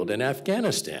Airfield in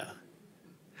Afghanistan,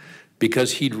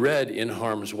 because he'd read In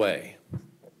Harm's Way.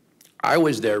 I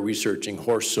was there researching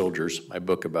Horse Soldiers, my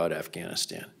book about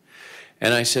Afghanistan.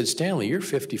 And I said, Stanley, you're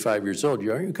 55 years old.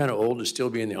 Aren't you kind of old to still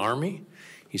be in the Army?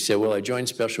 He said, well, I joined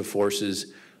Special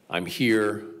Forces. I'm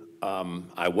here.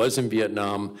 I was in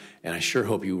Vietnam, and I sure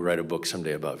hope you write a book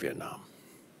someday about Vietnam.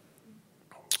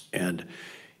 And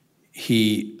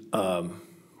he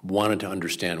wanted to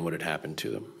understand what had happened to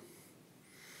them.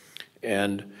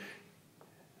 And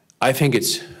I think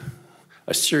it's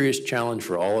a serious challenge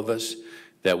for all of us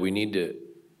that we need to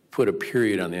put a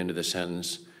period on the end of the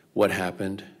sentence, what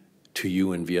happened to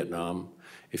you in Vietnam,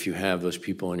 if you have those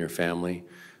people in your family.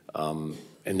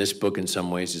 And this book in some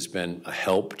ways has been a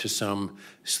help to some,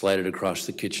 slide it across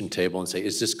the kitchen table and say,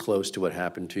 is this close to what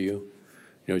happened to you?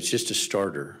 You know, it's just a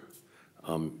starter.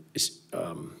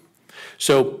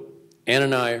 So Ann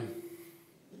and I,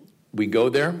 we go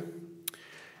there,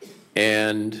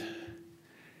 and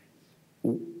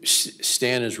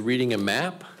Stan is reading a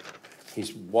map.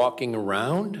 He's walking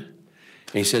around,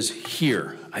 and he says,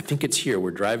 here, I think it's here. We're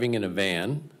driving in a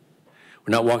van.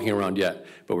 We're not walking around yet,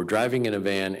 but we're driving in a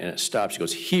van, and it stops. He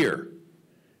goes, here,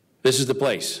 this is the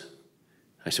place.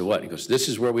 I said, what? He goes, this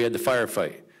is where we had the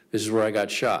firefight. This is where I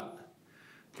got shot.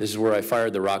 This is where I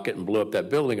fired the rocket and blew up that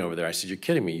building over there. I said, you're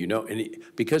kidding me, you know? And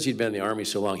because he'd been in the Army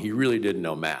so long, he really didn't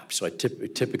know maps, so I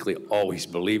typically always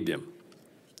believed him.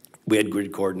 We had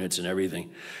grid coordinates and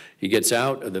everything. He gets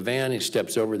out of the van, he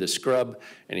steps over the scrub,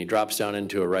 and he drops down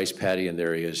into a rice paddy, and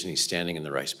there he is, and he's standing in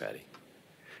the rice paddy.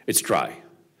 It's dry.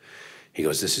 He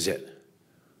goes, this is it.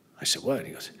 I said, what?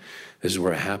 He goes, this is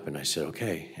where it happened. I said,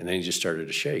 okay. And then he just started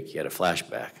to shake. He had a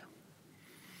flashback.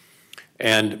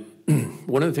 And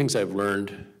one of the things I've learned,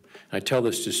 and I tell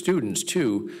this to students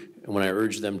too, when I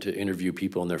urge them to interview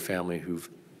people in their family who've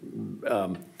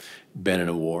been in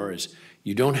a war, is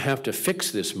you don't have to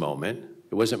fix this moment.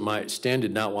 It wasn't Stan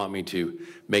did not want me to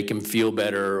make him feel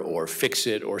better or fix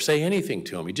it or say anything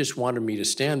to him. He just wanted me to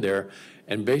stand there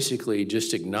and basically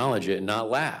just acknowledge it and not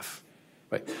laugh.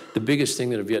 Right? The biggest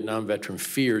thing that a Vietnam veteran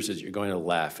fears is you're going to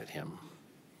laugh at him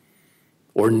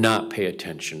or not pay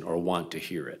attention or want to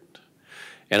hear it.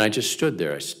 And I just stood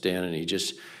there, Stan, and he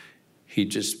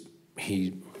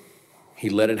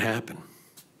let it happen.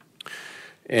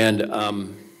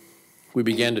 And we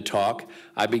began to talk.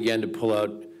 I began to pull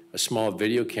out a small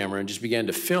video camera and just began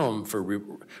to film for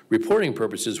reporting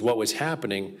purposes what was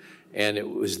happening. And it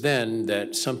was then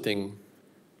that something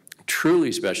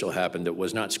truly special happened that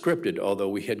was not scripted, although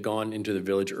we had gone into the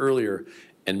village earlier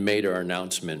and made our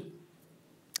announcement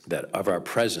of our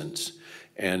presence.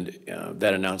 And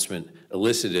that announcement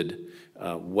elicited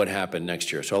what happened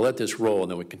next year. So I'll let this roll,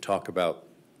 and then we can talk about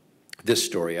this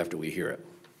story after we hear it.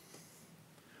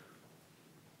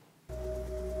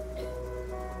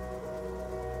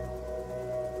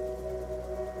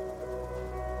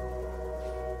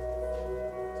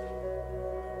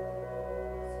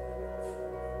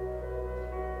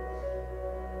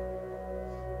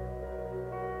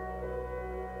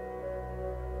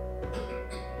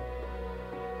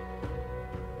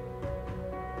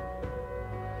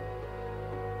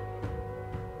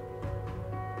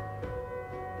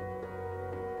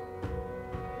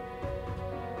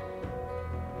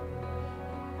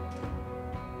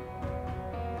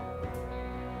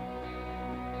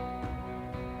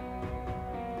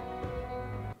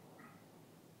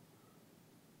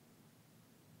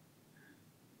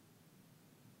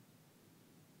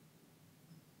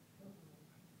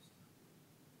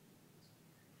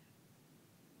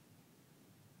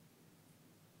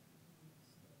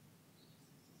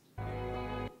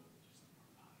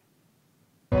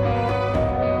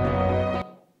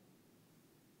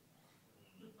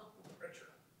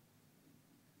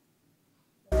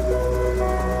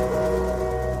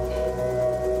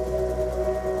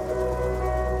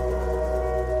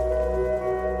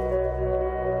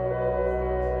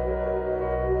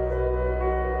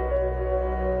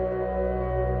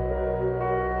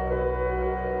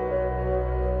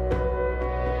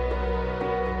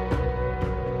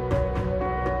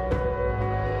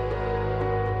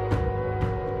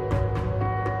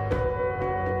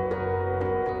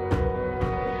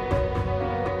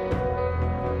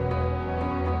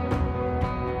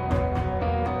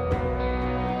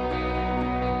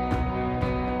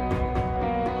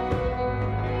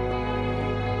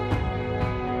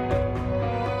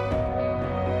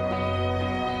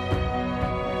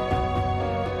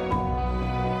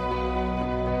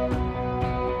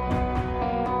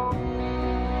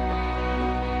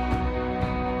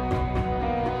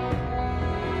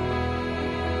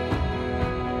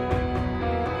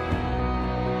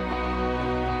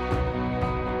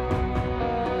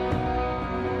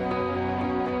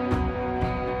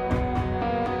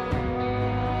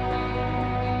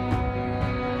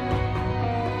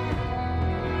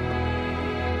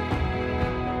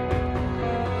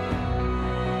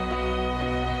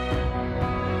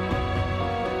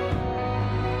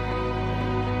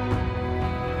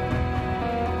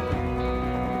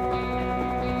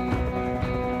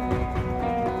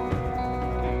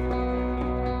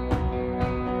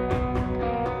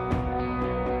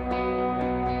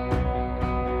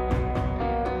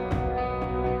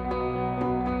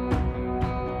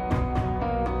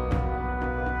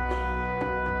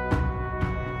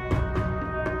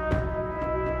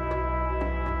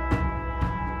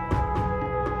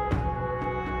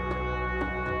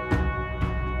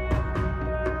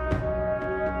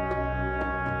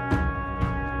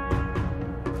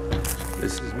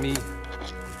 This is me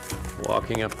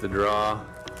walking up the draw.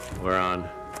 We're on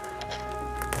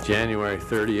January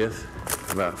 30th,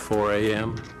 about 4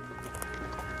 a.m.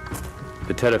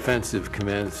 The Tet Offensive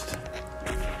commenced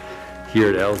here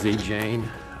at LZ Jane,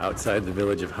 outside the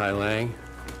village of Hai Lang.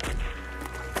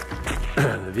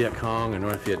 The Viet Cong and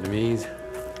North Vietnamese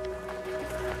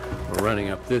were running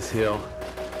up this hill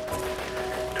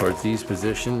towards these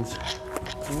positions.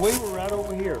 We were right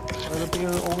over here, right up here,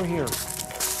 over here.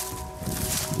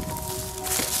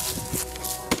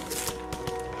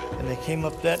 And they came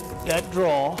up that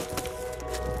draw.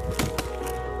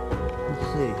 Let's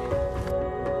see.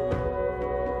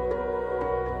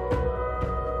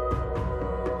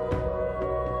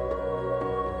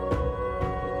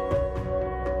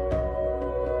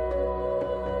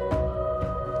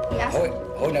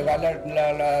 Hồi này gọi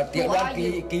là tiểu đoàn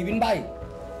kỳ binh bay.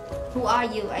 Who are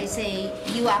you? I say,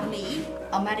 you are me,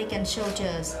 American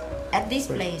soldiers, at this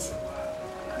place.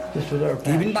 This was our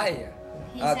Kỳ binh bay.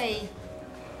 He say,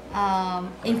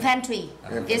 infantry,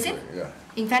 is it? Yeah.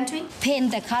 Infantry?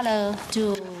 Paint the color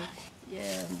to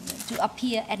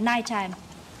appear at night time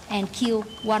and kill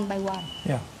one by one.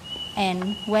 Yeah.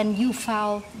 And when you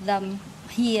found them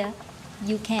here,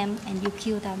 you came and you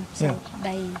kill them. So Yeah.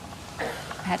 they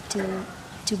had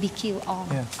to be killed all.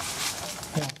 Yeah.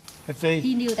 Yeah. If they,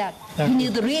 He knew that. He knew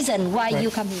the reason why Right. you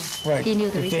come here. right. He knew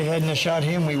the If they reason. hadn't have shot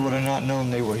him, we would have not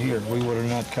known they were here. We would have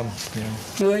not come, you know.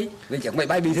 Người, vì chẳng may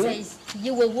bay bị thương. Says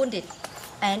you were wounded,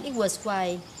 and it was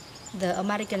why the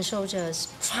American soldiers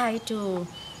tried to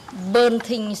burn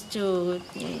things to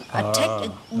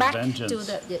attack back to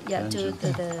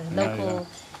the local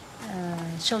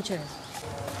soldiers.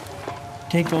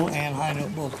 Tinkle and High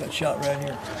Note both got shot right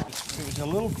here. It was a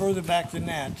little further back than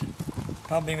that,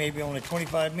 probably maybe only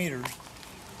 25 meters.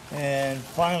 And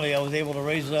finally, I was able to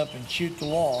raise it up and shoot the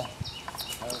wall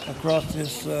across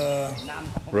this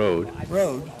Road.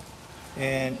 road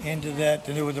and into that.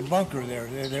 And there was a bunker there.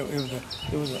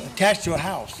 It was attached to a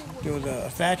house. There was a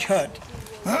thatch hut,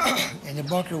 and the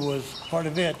bunker was part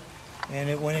of it. And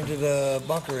it went into the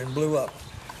bunker and blew up.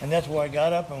 And that's where I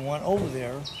got up and went over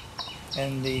there.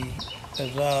 And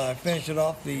as I finished it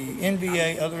off, the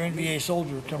other NVA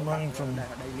soldier come running from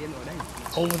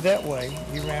over that way.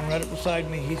 He ran right up beside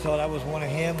me. He thought I was one of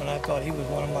him, and I thought he was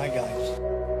one of my guys.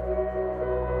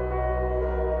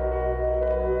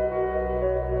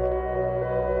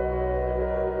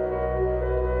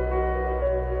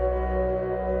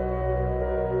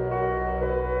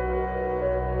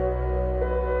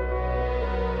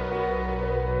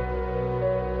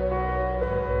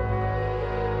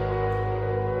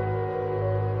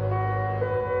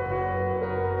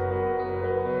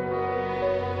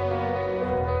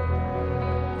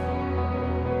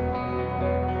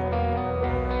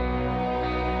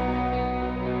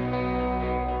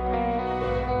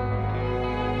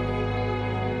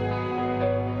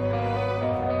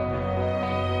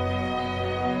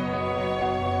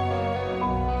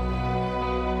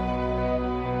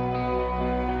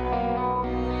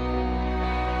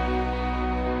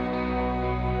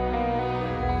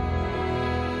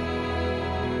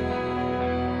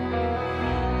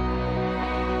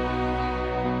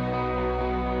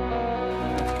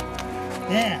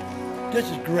 Man, this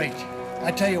is great.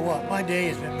 I tell you what, my day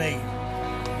has been made.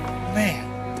 Man.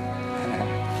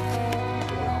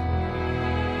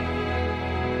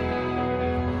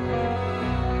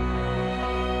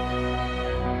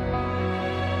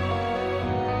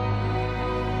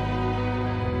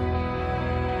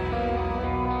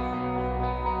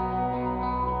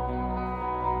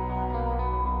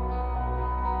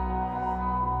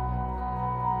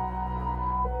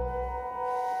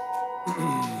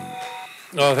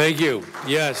 Oh, thank you.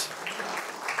 Yes.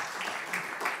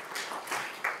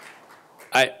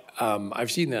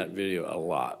 I've seen that video a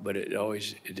lot, but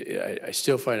I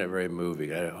still find it very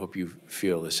moving. I hope you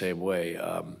feel the same way.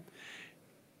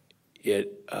 It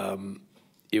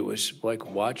was like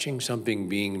watching something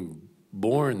being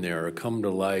born there or come to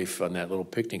life on that little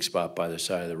picnic spot by the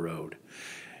side of the road.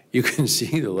 You can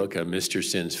see the look on Mr.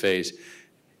 Sin's face.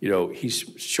 You know, he's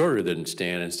shorter than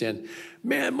Stan, and Stan,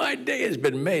 man, my day has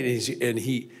been made.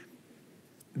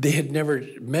 They had never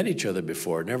met each other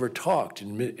before, never talked,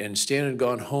 and Stan had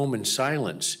gone home in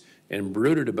silence and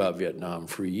brooded about Vietnam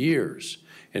for years.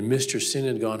 And Mr. Sin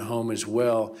had gone home as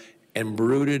well and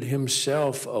brooded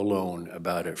himself alone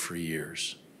about it for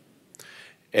years.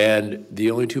 And the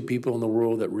only two people in the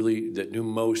world that knew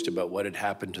most about what had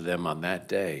happened to them on that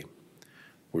day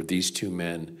were these two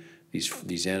men,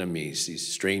 these enemies, these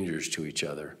strangers to each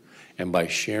other. And by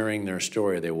sharing their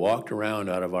story, they walked around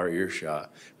out of our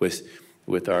earshot with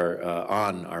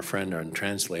our friend, our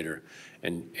translator,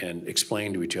 and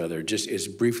explain to each other just as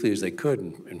briefly as they could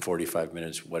in 45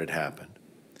 minutes what had happened.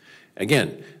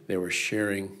 Again, they were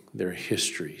sharing their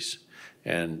histories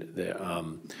and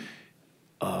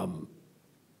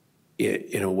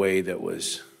in a way that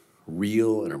was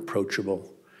real and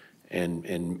approachable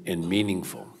and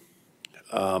meaningful.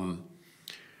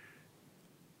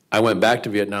 I went back to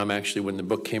Vietnam actually when the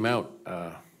book came out,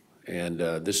 and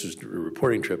this was a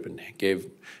reporting trip, and gave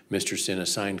Mr. Sin a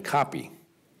signed copy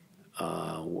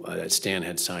that Stan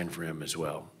had signed for him as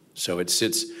well. So it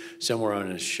sits somewhere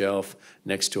on his shelf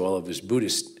next to all of his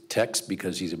Buddhist texts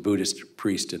because he's a Buddhist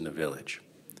priest in the village.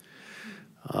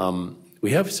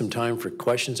 We have some time for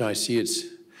questions. I see it's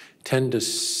 10 to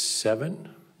 7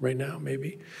 right now,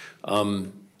 maybe.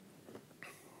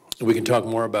 We can talk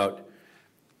more about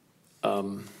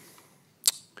the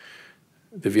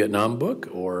Vietnam book,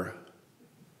 or?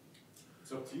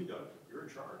 It's up to you, Doug. You're in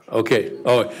charge. Okay.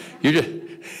 Oh, you just.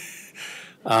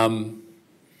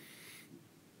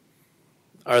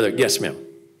 Are there? Yes, ma'am.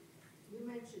 You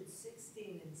mentioned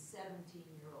 16 and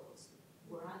 17-year-olds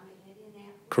were on the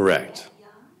Indianapolis. Correct.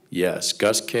 Yes,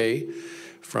 Gus K.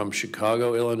 from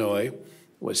Chicago, Illinois,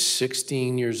 was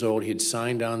 16 years old. He'd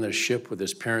signed on the ship with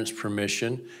his parents'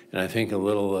 permission, and I think a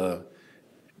little,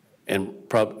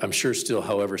 I'm sure still,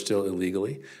 however, still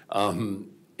illegally. Yeah.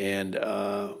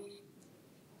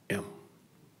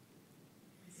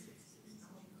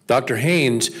 Dr.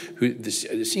 Haynes, who the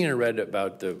scene I read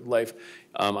about the life,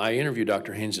 I interviewed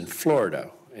Dr. Haynes in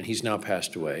Florida, and he's now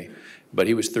passed away, but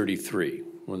he was 33,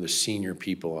 one of the senior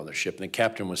people on the ship, and the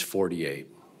captain was 48.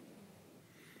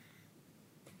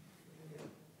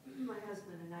 My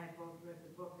husband and I both read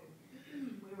the book,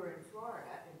 and we were in Florida,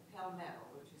 in Palmetto,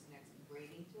 which is next to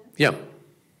Bradenton. Yeah.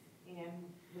 And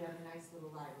we have a nice little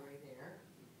library there.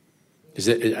 Is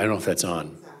it? I don't know if that's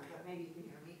on. But maybe you can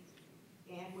hear me.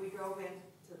 And we drove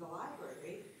into the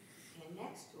library, and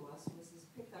next to us was this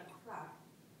pickup truck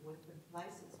with the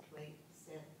license plate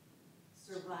said,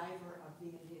 "Survivor of the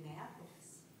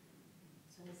Indianapolis."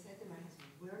 So I said to my husband,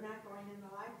 "We're not going in the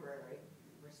library.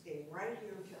 We're staying right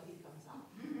here until he comes out."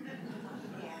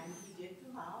 And he did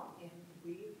come out, and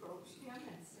we approached him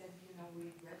and said, you know, we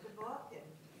read the book, and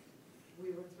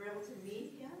we were thrilled to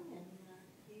meet him, and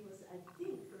he was, I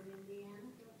think, from Indiana,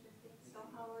 don't you think so,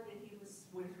 Howard? And he was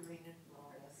wintering in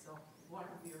Florida, so one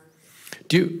of your...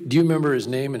 Do you remember his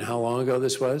name and how long ago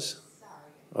this was? Sorry.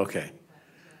 Okay.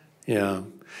 Yeah.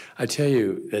 I tell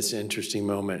you, that's an interesting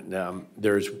moment.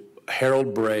 There's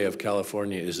Harold Bray of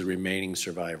California is the remaining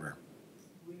survivor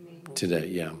today,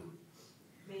 yeah.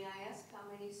 May I ask how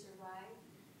many survived?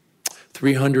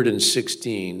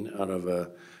 316 out of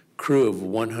a crew of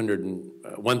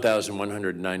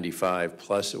 1,195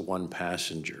 plus one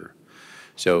passenger.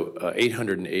 So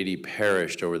 880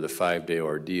 perished over the 5-day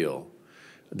ordeal.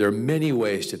 There are many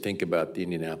ways to think about the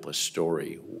Indianapolis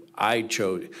story. I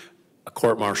chose a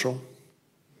court-martial,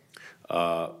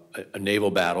 a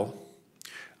naval battle.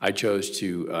 I chose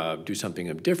to do something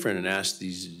different and ask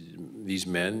these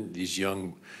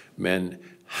young men,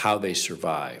 how they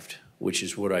survived, which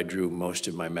is what I drew most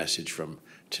of my message from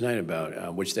tonight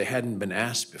about, which they hadn't been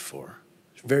asked before.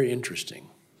 It's very interesting.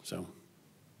 So,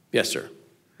 yes, sir.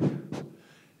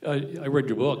 I read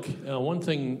your book. One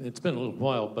thing, it's been a little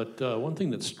while, but one thing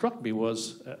that struck me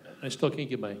was, I still can't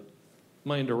get my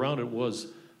mind around it, was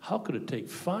how could it take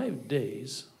 5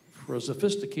 days for a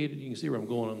sophisticated, you can see where I'm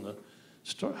going on the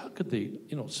story, how could they,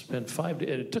 spend 5 days?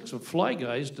 And it took some fly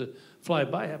guys to fly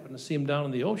by, happened to see them down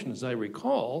in the ocean, as I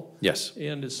recall. Yes.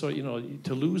 And so,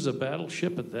 to lose a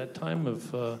battleship at that time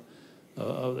of the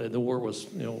war was,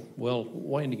 well,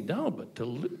 winding down, but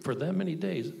for that many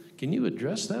days, can you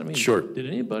address that? I mean, sure. Did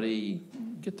anybody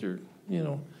get their,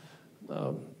 get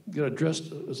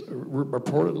addressed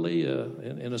reportedly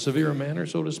in a severe manner,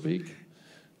 so to speak?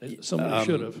 Somebody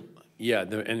should have. Yeah,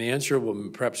 and the answer will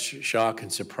perhaps shock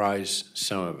and surprise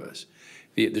some of us.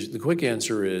 The quick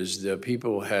answer is the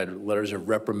people had letters of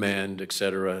reprimand, et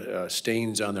cetera,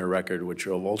 stains on their record, which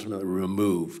were ultimately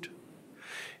removed.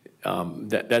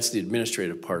 That's the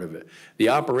administrative part of it. The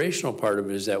operational part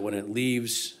of it is that when it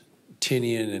leaves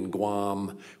Tinian and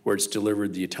Guam, where it's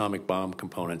delivered the atomic bomb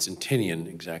components, in Tinian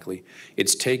exactly,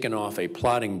 it's taken off a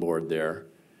plotting board there,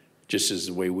 just as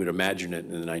the way we'd imagine it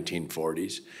in the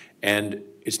 1940s, and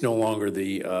it's no longer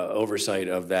the oversight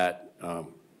of that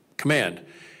command.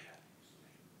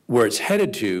 Where it's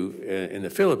headed to in the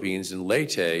Philippines, in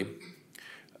Leyte,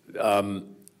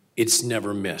 it's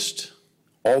never missed,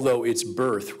 although its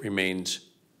berth remains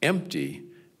empty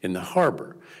in the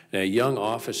harbor. Now, a young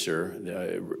officer,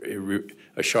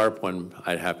 a sharp one,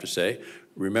 I'd have to say,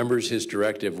 remembers his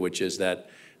directive, which is that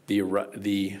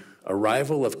the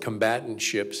arrival of combatant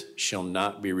ships shall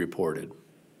not be reported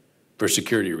for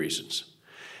security reasons.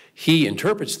 He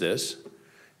interprets this,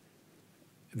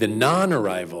 the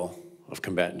non-arrival of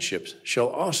combatant ships shall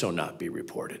also not be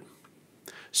reported.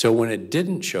 So when it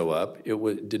didn't show up,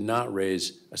 it did not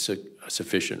raise a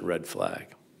sufficient red flag.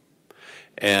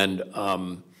 And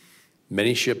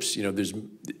many ships, there's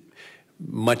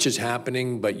much is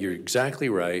happening, but you're exactly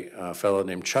right. A fellow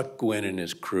named Chuck Gwynn and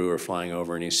his crew are flying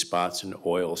over, and he spots an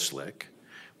oil slick,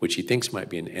 which he thinks might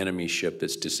be an enemy ship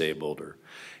that's disabled,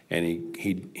 and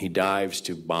he dives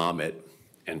to bomb it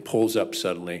and pulls up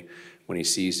suddenly when he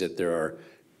sees that there are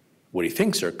what he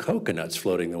thinks are coconuts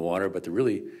floating in the water, but they're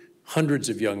really hundreds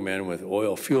of young men with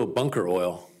bunker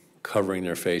oil covering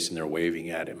their face, and they're waving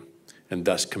at him. And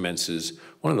thus commences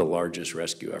one of the largest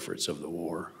rescue efforts of the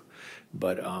war.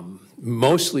 But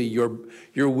mostly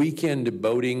your weekend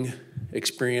boating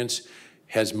experience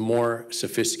has more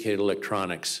sophisticated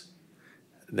electronics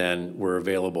than were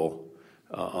available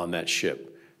on that ship.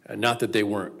 Not that they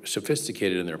weren't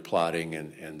sophisticated in their plotting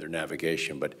and their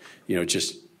navigation, but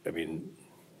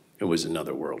it was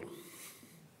another world.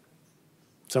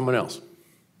 Someone else.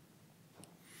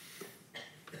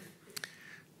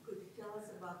 Could you tell us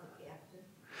about the captain?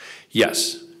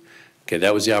 Yes. Okay,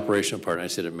 that was the operational part, and I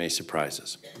said it may surprise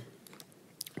us.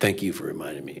 Thank you for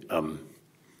reminding me.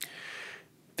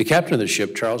 The captain of the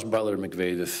ship, Charles Butler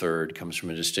McVeigh III, comes from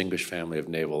a distinguished family of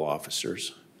naval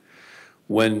officers.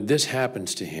 When this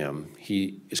happens to him,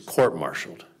 he is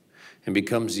court-martialed and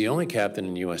becomes the only captain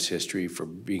in U.S. history for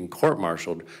being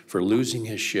court-martialed for losing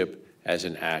his ship as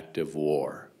an act of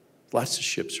war. Lots of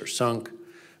ships are sunk.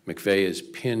 McVeigh is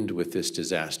pinned with this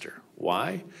disaster.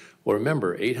 Why? Well,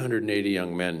 remember, 880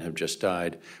 young men have just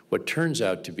died, what turns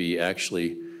out to be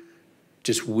actually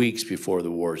just weeks before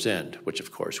the war's end, which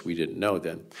of course we didn't know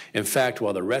then. In fact,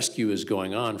 while the rescue is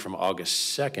going on from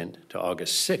August 2nd to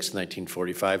August 6th,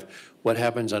 1945, what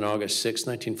happens on August 6th,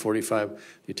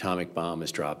 1945? The atomic bomb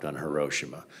is dropped on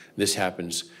Hiroshima. This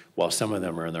happens while some of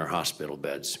them are in their hospital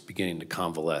beds, beginning to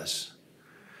convalesce.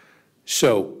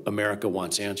 So America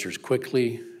wants answers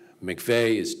quickly.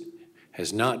 McVeigh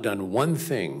has not done one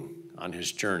thing on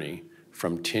his journey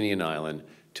from Tinian Island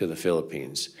to the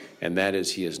Philippines, and that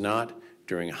is he has not,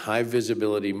 during high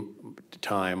visibility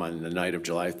time on the night of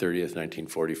July 30th,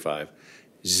 1945,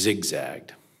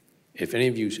 zigzagged. If any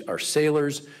of you are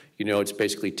sailors, you know it's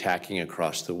basically tacking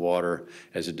across the water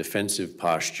as a defensive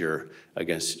posture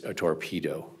against a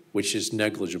torpedo, which is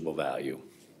negligible value.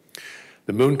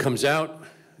 The moon comes out,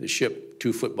 the ship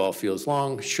 2 football fields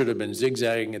long, should have been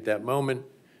zigzagging at that moment.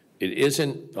 It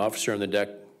isn't. The officer on the deck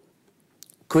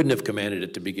couldn't have commanded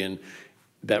it to begin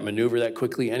that maneuver that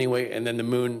quickly anyway, and then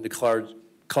the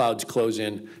clouds close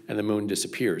in and the moon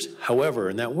disappears. However,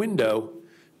 in that window,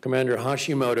 Commander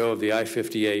Hashimoto of the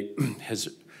I-58 has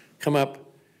come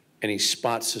up and he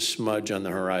spots a smudge on the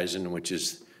horizon, which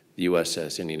is the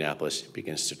USS Indianapolis. He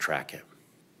begins to track it.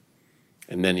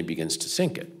 And then he begins to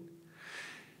sink it.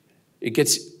 It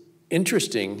gets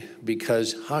interesting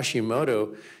because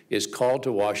Hashimoto is called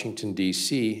to Washington,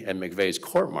 D.C. at McVeigh's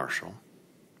court-martial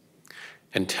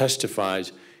and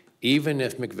testifies even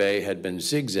if McVeigh had been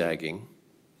zigzagging,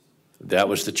 that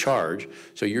was the charge.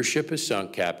 So your ship is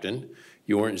sunk, Captain.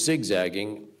 You weren't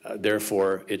zigzagging,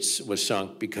 therefore it was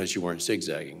sunk because you weren't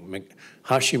zigzagging.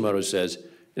 Hashimoto says,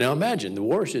 now imagine, the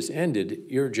war just ended.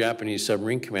 You're a Japanese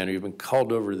submarine commander. You've been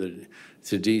called over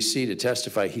to D.C. to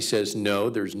testify. He says, no,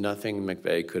 there's nothing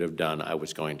McVeigh could have done. I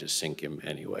was going to sink him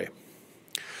anyway.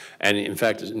 And in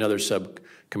fact, another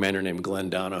sub-commander named Glenn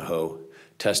Donahoe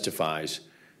testifies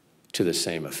to the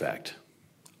same effect,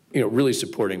 really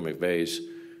supporting McVeigh's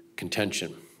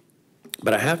contention.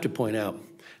 But I have to point out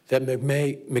that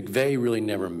McVeigh really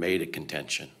never made a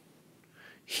contention.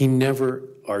 He never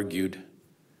argued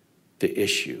the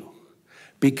issue.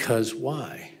 Because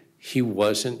why? He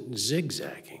wasn't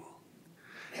zigzagging.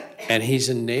 And he's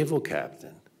a naval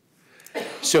captain.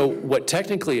 So what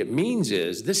technically it means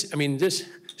is, this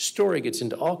story gets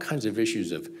into all kinds of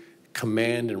issues of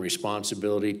command and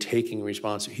responsibility, taking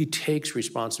responsibility. He takes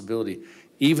responsibility,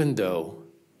 even though,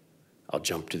 I'll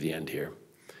jump to the end here.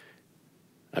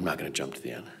 I'm not going to jump to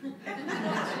the end.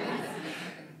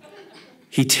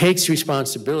 He takes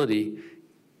responsibility,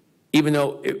 even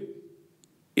though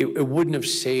it wouldn't have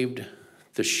saved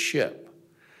the ship.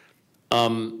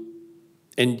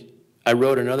 And I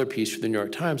wrote another piece for the New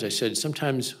York Times. I said,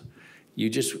 sometimes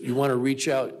you want to reach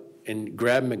out and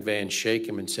grab McVeigh and shake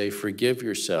him and say, forgive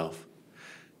yourself.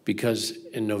 Because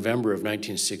in November of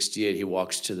 1968, he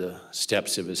walks to the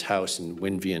steps of his house in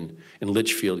Winvian in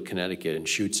Litchfield, Connecticut, and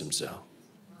shoots himself.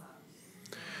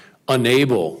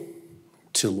 Unable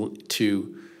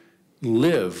to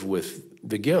live with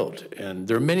the guilt. And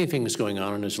there are many things going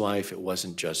on in his life. It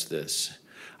wasn't just this.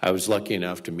 I was lucky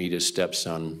enough to meet his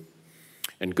stepson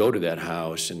and go to that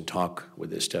house and talk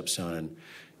with his stepson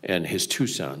and his two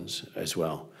sons as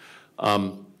well.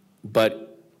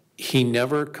 But he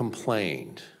never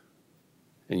complained,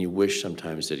 and you wish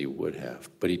sometimes that he would have,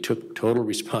 but he took total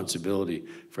responsibility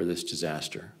for this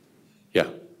disaster. Yeah.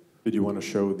 Did you want to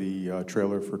show the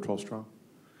trailer for 12 Strong?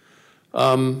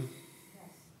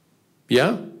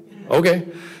 Yeah? Okay,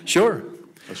 sure.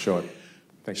 Let's show it.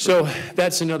 Thanks. So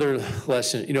that's another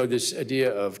lesson, you know, this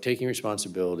idea of taking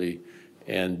responsibility.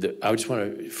 And I just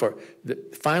want to,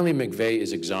 finally McVeigh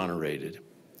is exonerated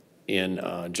in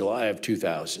July of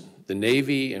 2000. The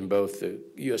Navy and both the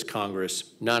U.S.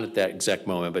 Congress, not at that exact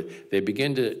moment, but they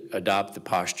begin to adopt the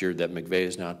posture that McVeigh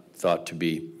is not thought to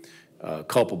be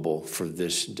culpable for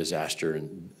this disaster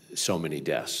and so many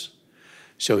deaths.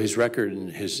 So his record and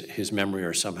his memory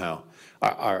are somehow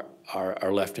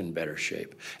are left in better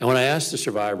shape. And when I asked the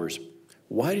survivors,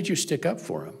 why did you stick up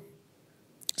for him?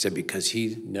 I said, because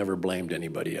he never blamed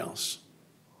anybody else.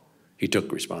 He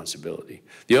took responsibility.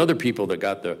 The other people that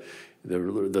got the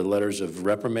letters of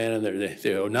reprimand, and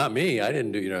they oh, not me, I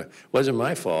didn't do, it wasn't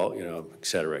my fault, et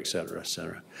cetera, et cetera, et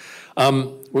cetera.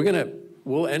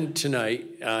 We'll end tonight,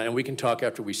 and we can talk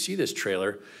after we see this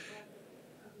trailer.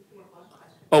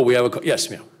 Oh, we have yes,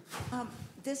 ma'am.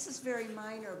 This is very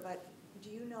minor, but do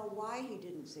you know why he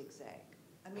didn't zigzag?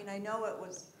 I mean, I know it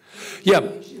was. Yeah.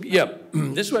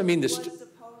 This is what I mean. He was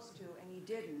supposed to, and he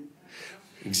didn't.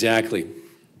 Exactly.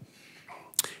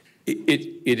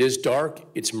 It is dark.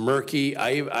 It's murky.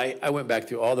 I went back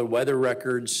through all the weather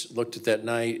records, looked at that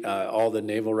night, all the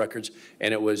naval records,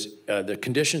 and it was the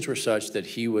conditions were such that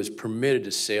he was permitted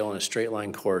to sail on a straight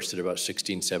line course at about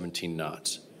 16, 17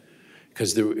 knots.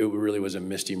 Because it really was a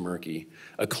misty, murky,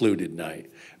 occluded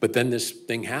night. But then this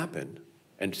thing happened,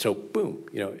 and so boom,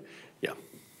 yeah,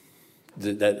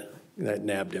 that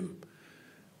nabbed him.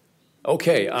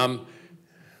 Okay,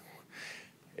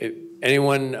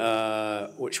 anyone?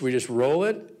 Should we just roll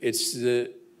it? It's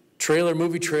the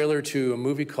movie trailer to a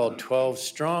movie called 12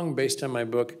 Strong, based on my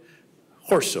book,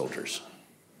 Horse Soldiers.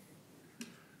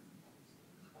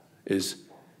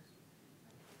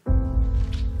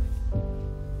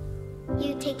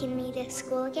 You taking me to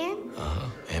school again? Uh-huh,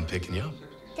 and picking you up.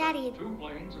 Daddy. 2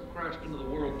 planes have crashed into the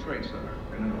World Trade Center,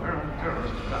 and an apparent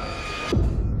terrorist attack.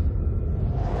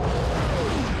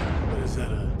 What is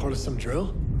that, a part of some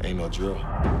drill? Ain't no drill.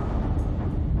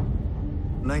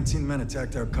 19 men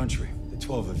attacked our country. The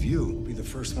 12 of you will be the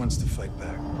first ones to fight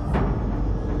back.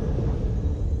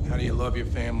 How do you love your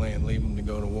family and leave them to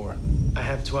go to war? I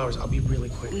have 2 hours. I'll be really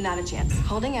quick. Not a chance.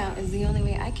 Holding out is the only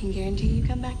way I can guarantee you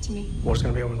come back to me. War's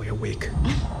gonna be over in like a week.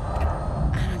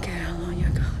 I don't care how long you're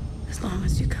gone, as long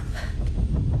as you come back.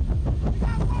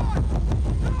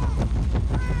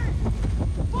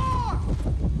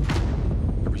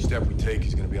 Every step we take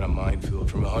is going to be on a minefield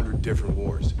from 100 different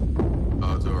wars.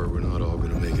 Odds are we're not all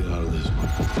going to make it out of this one.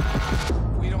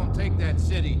 If we don't take that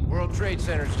city, World Trade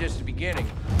Center is just the beginning.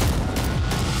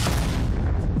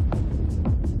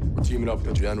 We're teaming up with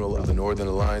the general of the Northern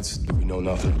Alliance that we know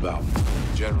nothing about.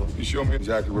 General, you show me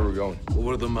exactly where we're going. Well,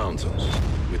 what are the mountains?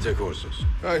 We take horses.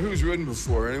 All right, who's ridden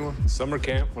before? Anyone? Summer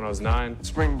camp when I was 9.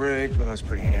 Spring break when I was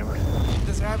pretty hammered.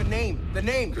 Does it have a name? The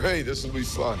name? Great, this will be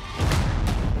fun.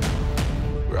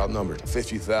 We're outnumbered.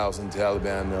 50,000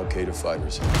 Taliban Al-Qaeda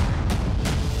fighters.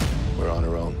 We're on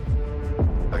our own.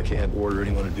 I can't order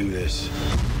anyone to do this.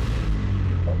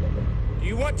 Do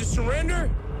you want to surrender?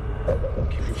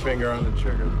 Keep your finger on the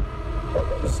trigger.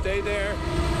 Stay there.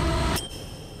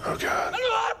 Oh, God.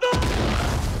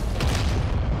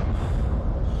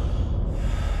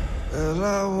 Well,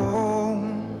 I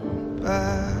won't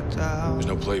back down. There's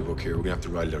no playbook here. We're gonna have to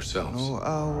write it ourselves. No,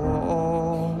 I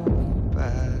won't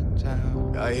back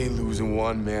down. I ain't losing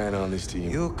one man on this team.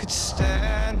 You could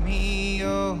stand me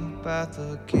up at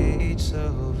the gates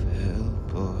of hell,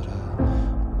 but I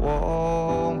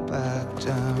won't back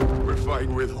down. We're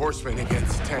fighting with horsemen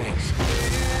against tanks.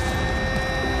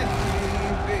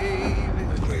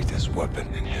 The greatest weapon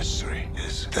in history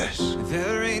is this.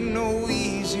 There ain't no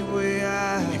easy way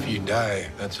out. If you die,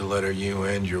 that's a letter you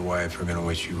and your wife are gonna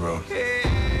wish you wrote. I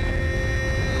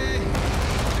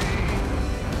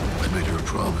made her a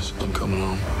promise. I'm coming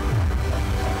home.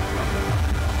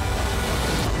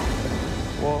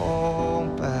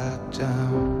 Won't back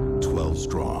down. 12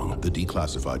 Strong, the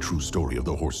declassified true story of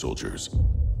the horse soldiers.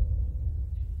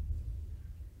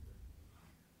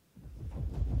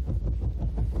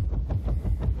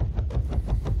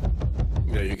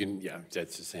 Yeah,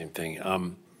 that's the same thing.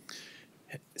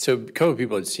 So a couple of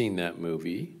people had seen that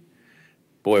movie,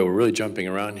 boy, we're really jumping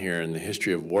around here in the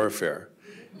history of warfare.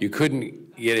 You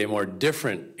couldn't get a more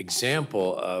different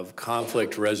example of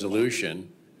conflict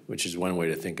resolution, which is one way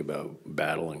to think about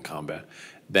battle and combat,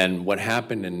 than what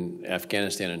happened in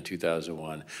Afghanistan in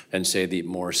 2001, and say the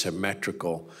more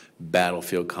symmetrical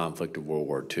battlefield conflict of World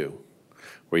War II,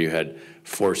 where you had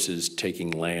forces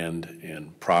taking land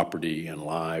and property and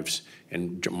lives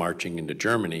and marching into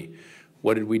Germany.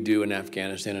 What did we do in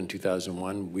Afghanistan in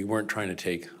 2001? We weren't trying to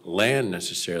take land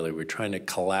necessarily, we were trying to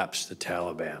collapse the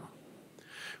Taliban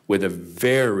with a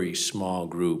very small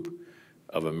group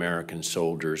of American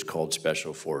soldiers called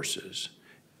Special Forces.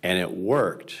 And it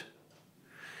worked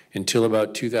until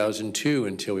about 2002,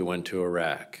 until we went to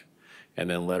Iraq, and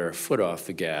then let our foot off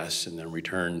the gas, and then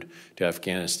returned to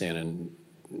Afghanistan in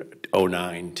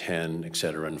 09, 10, et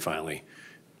cetera, and finally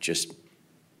just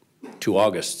 2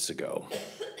 Augusts ago.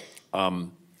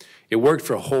 It worked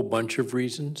for a whole bunch of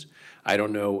reasons. I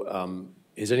don't know,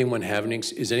 is anyone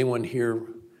here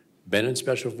been in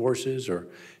Special Forces or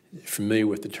familiar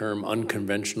with the term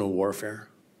unconventional warfare?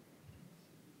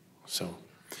 So,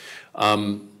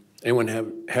 anyone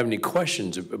have any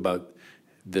questions about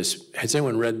this? Has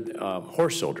anyone read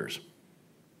Horse Soldiers?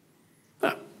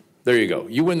 Ah, there you go.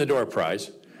 You win the door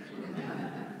prize.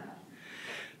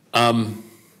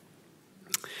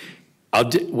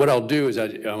 What I'll do is I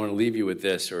want to leave you with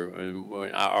this,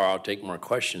 or I'll take more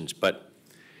questions. But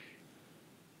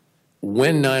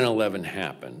when 9/11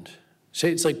 happened,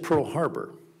 say it's like Pearl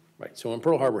Harbor, right? So when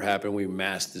Pearl Harbor happened, we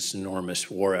massed this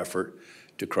enormous war effort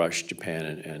to crush Japan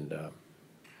and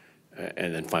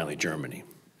then finally Germany.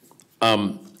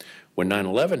 When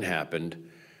 9/11 happened,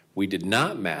 we did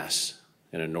not mass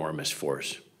an enormous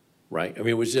force, right? I mean,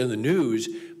 it was in the news,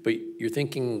 but you're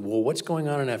thinking, well, what's going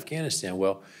on in Afghanistan?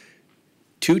 Well,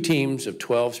 2 teams of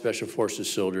 12 Special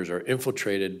Forces soldiers are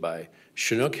infiltrated by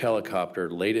Chinook helicopter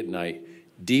late at night,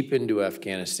 deep into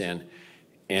Afghanistan,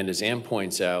 and as Ann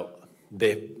points out,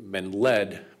 they've been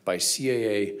led by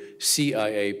CIA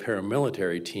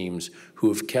paramilitary teams who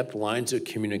have kept lines of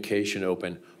communication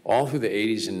open all through the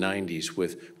 80s and 90s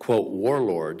with, quote,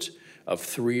 warlords of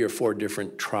 3 or 4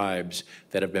 different tribes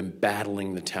that have been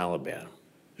battling the Taliban.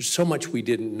 There's so much we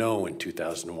didn't know in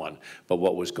 2001 about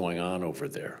what was going on over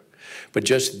there. But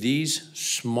just these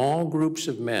small groups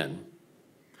of men,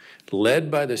 led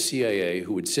by the CIA,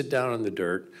 who would sit down in the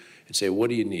dirt and say, what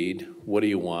do you need? What do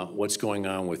you want? What's going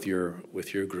on with your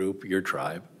group, your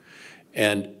tribe?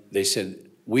 And they said,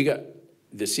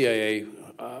 the CIA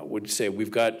would say,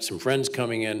 we've got some friends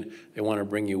coming in, they want to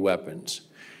bring you weapons.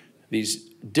 These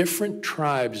different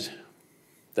tribes,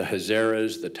 the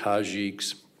Hazaras, the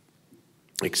Tajiks,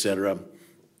 etc.,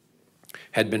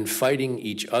 had been fighting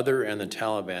each other and the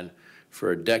Taliban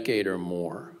for a decade or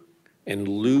more and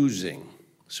losing.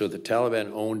 So the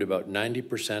Taliban owned about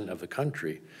 90% of the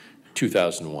country in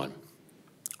 2001.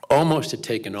 Almost had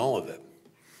taken all of it.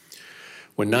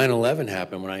 When 9/11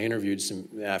 happened, when I interviewed some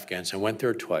Afghans, I went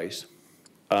there twice,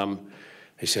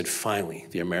 they said, finally,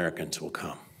 the Americans will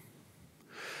come.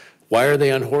 Why are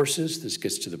they on horses? This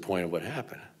gets to the point of what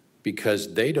happened.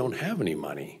 Because they don't have any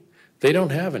money. They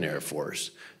don't have an Air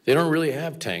Force. They don't really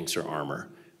have tanks or armor.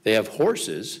 They have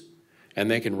horses, and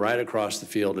they can ride across the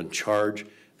field and charge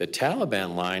the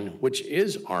Taliban line, which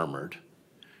is armored.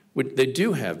 They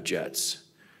do have jets.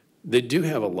 They do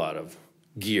have a lot of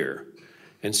gear.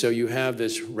 And so you have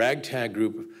this ragtag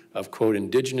group of, quote,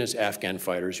 indigenous Afghan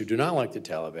fighters who do not like the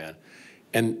Taliban,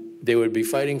 and they would be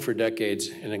fighting for decades.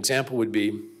 An example would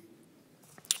be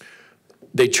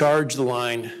they charge the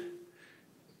line,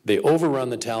 they overrun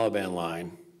the Taliban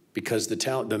line because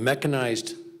the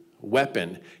mechanized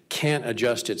weapon can't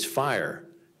adjust its fire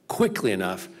quickly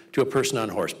enough to a person on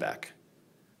horseback,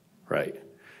 right?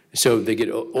 So they get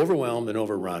overwhelmed and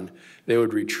overrun. They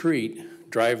would retreat,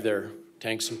 drive their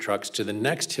tanks and trucks to the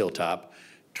next hilltop,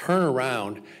 turn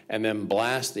around, and then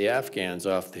blast the Afghans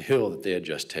off the hill that they had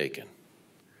just taken.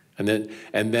 And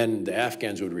then the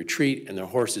Afghans would retreat and their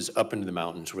horses up into the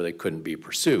mountains where they couldn't be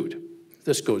pursued.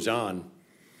 This goes on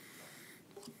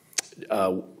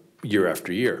year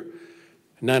after year.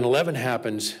 9/11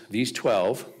 happens, these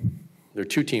 12, there are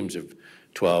 2 teams of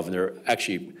 12, and there are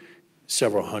actually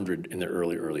several hundred in the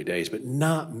early days, but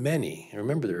not many. And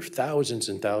remember, there are thousands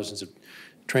and thousands of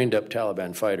trained up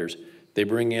Taliban fighters. They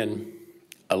bring in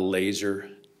a laser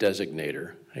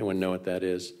designator. Anyone know what that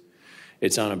is?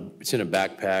 It's in a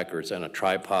backpack or it's on a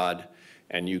tripod,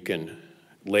 and you can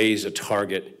laze a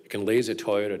target. You can laze a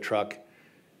Toyota truck.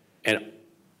 And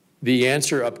the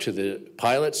answer up to the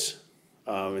pilots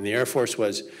in the Air Force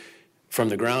was, from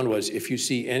the ground was, if you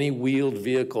see any wheeled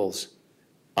vehicles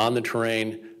on the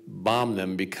terrain, bomb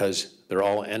them because they're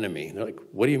all enemy. And they're like,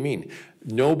 what do you mean?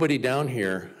 Nobody down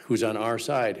here who's on our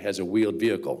side has a wheeled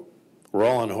vehicle. We're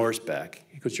all on horseback.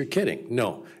 He goes, you're kidding.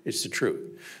 No, it's the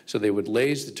truth. So they would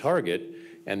laze the target,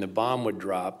 and the bomb would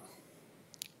drop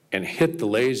and hit the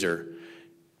laser,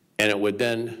 and it would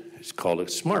then, it's called a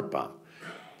smart bomb,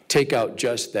 take out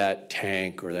just that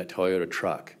tank or that Toyota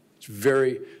truck. It's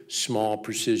very small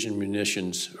precision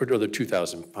munitions, or the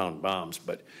 2,000-pound bombs,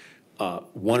 but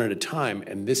one at a time,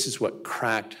 and this is what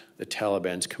cracked the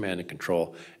Taliban's command and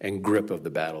control and grip of the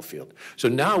battlefield. So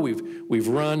now we've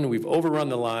overrun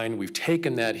the line, we've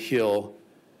taken that hill,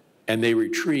 and they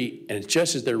retreat, and it's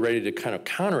just as they're ready to kind of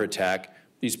counterattack,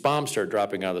 these bombs start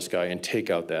dropping out of the sky and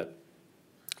take out that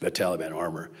Taliban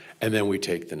armor, and then we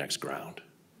take the next ground.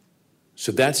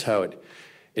 So that's how it,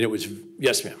 and it was,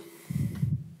 yes, ma'am.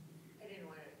 I didn't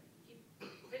want to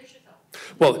finish your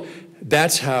thought. Well,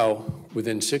 that's how,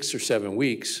 within 6 or 7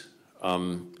 weeks,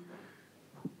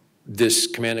 this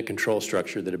command and control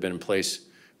structure that had been in place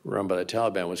run by the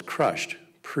Taliban was crushed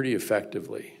pretty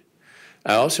effectively.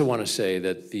 I also want to say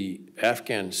that the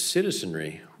Afghan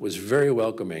citizenry was very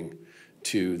welcoming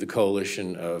to the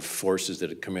coalition of forces that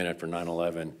had come in after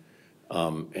 9/11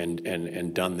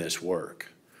 and done this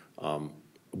work.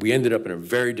 We ended up in a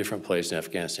very different place in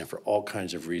Afghanistan for all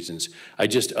kinds of reasons. I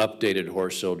just updated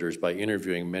Horse Soldiers by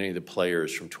interviewing many of the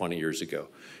players from 20 years ago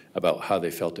about how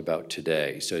they felt about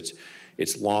today. So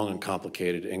it's long and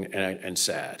complicated and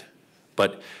sad.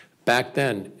 But back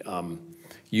then,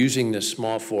 using this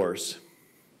small force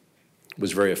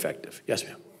was very effective. Yes,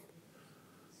 ma'am.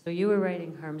 So you were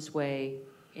writing Harm's Way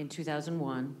in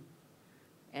 2001,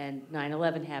 and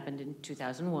 9/11 happened in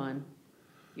 2001.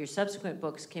 Your subsequent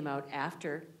books came out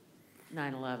after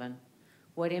 9/11.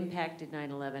 What impact did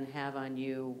 9/11 have on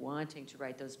you wanting to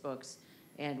write those books,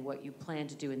 and what you plan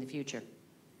to do in the future?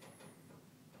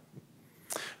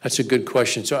 That's a good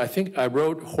question. So I think I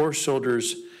wrote Horse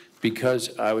Soldiers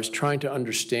because I was trying to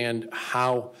understand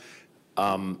how,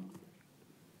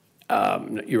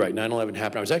 you're right, 9/11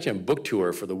 happened. I was actually on book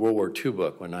tour for the World War II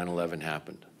book when 9/11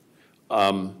 happened.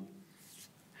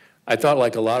 I thought,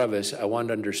 like a lot of us, I wanted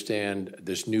to understand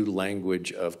this new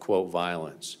language of, quote,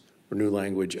 violence, or new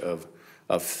language of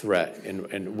threat,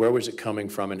 and where was it coming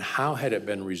from, and how had it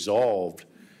been resolved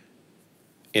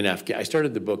in Afghanistan. I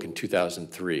started the book in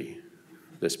 2003,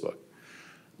 this book.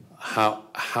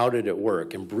 How did it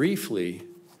work? And briefly,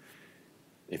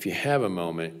 if you have a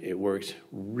moment, it works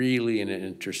really in an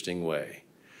interesting way.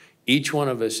 Each one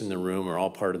of us in the room are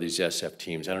all part of these SF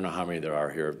teams. I don't know how many there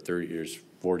are here. 30 years,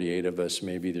 48 of us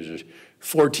maybe. There's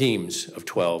 4 teams of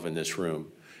 12 in this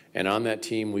room. And on that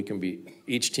team,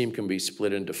 each team can be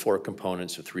split into 4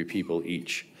 components of 3 people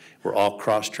each. We're all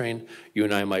cross-trained. You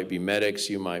and I might be medics,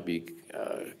 you might be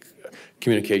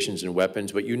communications and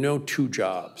weapons, but you know 2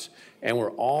 jobs. And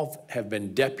we're all have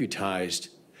been deputized.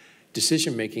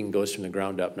 Decision-making goes from the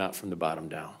ground up, not from the bottom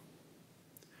down.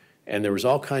 And there was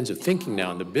all kinds of thinking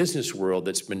now in the business world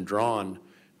that's been drawn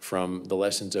from the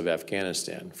lessons of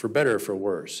Afghanistan, for better or for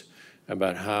worse,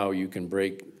 about how you can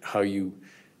how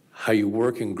you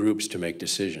work in groups to make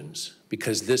decisions.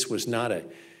 Because this was not a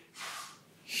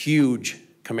huge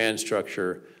command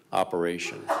structure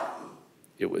operation.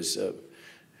 It was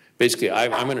basically,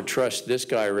 I'm going to trust this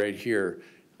guy right here.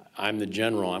 I'm the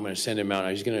general. I'm going to send him out.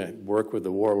 He's going to work with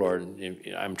the warlord.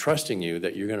 And I'm trusting you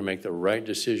that you're going to make the right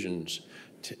decisions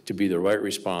to be the right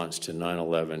response to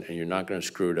 9/11, and you're not going to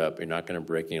screw it up. You're not going to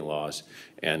break any laws,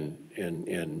 and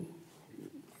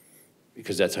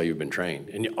because that's how you've been trained.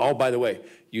 And by the way,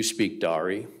 you speak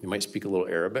Dari. You might speak a little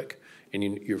Arabic, and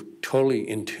you're totally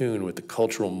in tune with the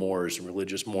cultural mores and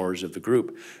religious mores of the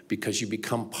group because you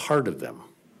become part of them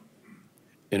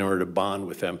in order to bond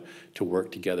with them to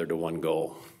work together to one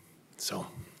goal. So,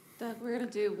 Doug, we're going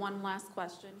to do one last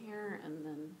question here, and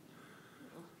then.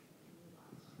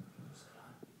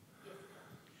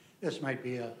 This might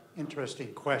be an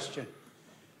interesting question.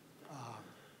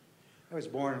 I was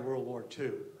born in World War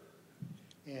II,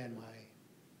 and my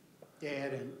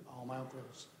dad and all my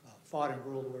uncles fought in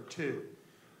World War II.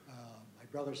 My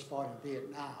brothers fought in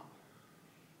Vietnam,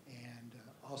 and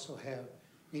also have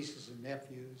nieces and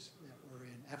nephews that were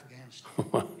in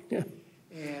Afghanistan. Yeah.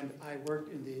 And I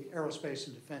worked in the aerospace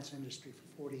and defense industry for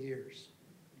 40 years.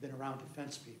 I've been around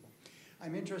defense people.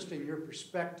 I'm interested in your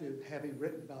perspective, having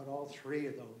written about all 3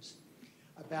 of those,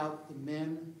 about the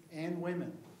men and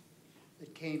women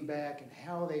that came back and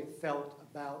how they felt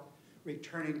about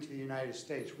returning to the United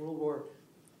States. World War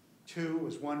II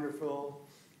was wonderful.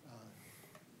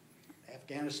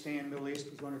 Afghanistan, Middle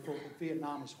East was wonderful. But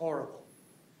Vietnam was horrible.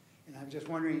 And I'm just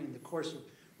wondering, in the course of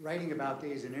writing about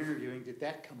these and interviewing, did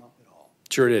that come up at all?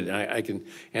 Sure did. I can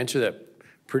answer that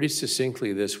pretty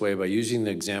succinctly this way by using the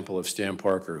example of Stan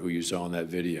Parker, who you saw in that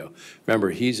video. Remember,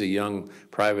 he's a young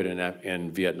private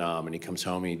in Vietnam, and he comes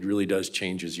home, he really does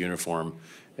change his uniform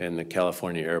in the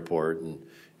California airport and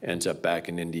ends up back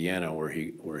in Indiana where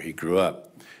he grew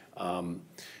up.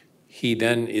 He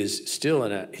then is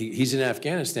still he's in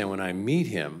Afghanistan when I meet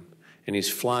him, and he's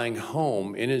flying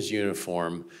home in his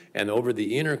uniform, and over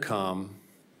the intercom,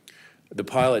 the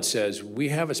pilot says, "We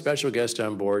have a special guest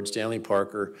on board, Stanley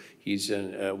Parker. He's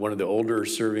one of the older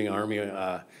serving Army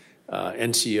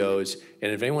NCOs,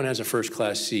 and if anyone has a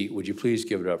first-class seat, would you please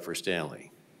give it up for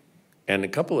Stanley?" And a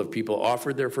couple of people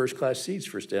offered their first-class seats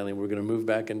for Stanley. We're going to move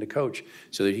back into coach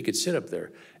so that he could sit up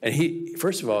there. And he,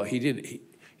 first of all, he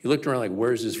looked around like,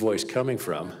 where's his voice coming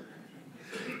from?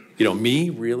 You know, me,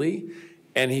 really?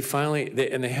 And he finally, they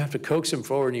have to coax him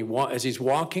forward, and as he's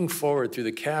walking forward through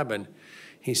the cabin,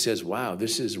 he says, wow,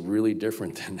 this is really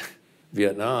different than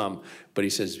Vietnam. But he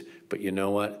says, but you know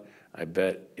what? I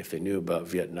bet if they knew about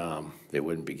Vietnam, they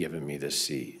wouldn't be giving me this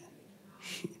seat.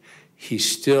 He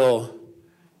still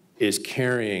is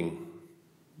carrying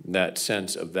that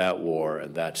sense of that war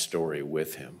and that story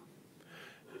with him.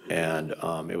 And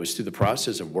it was through the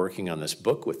process of working on this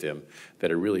book with him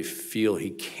that I really feel he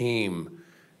came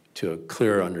to a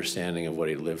clear understanding of what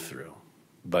he lived through.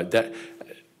 But that,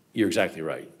 you're exactly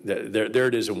right. There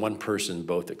it is in one person,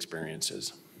 both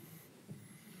experiences.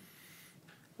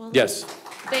 Well, yes?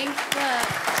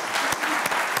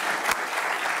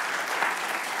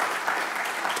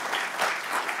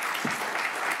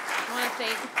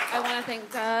 I want to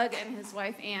thank Doug and his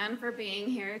wife Ann for being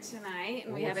here tonight,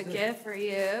 and we have a gift for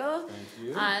you.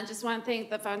 Thank you. Just want to thank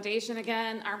the foundation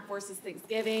again, Armed Forces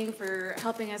Thanksgiving, for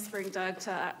helping us bring Doug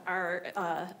to our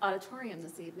auditorium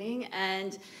this evening.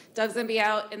 And Doug's going to be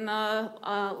out in the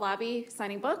lobby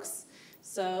signing books,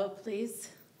 so please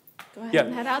go ahead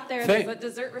and head out there. There's a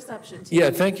dessert reception too. Yeah,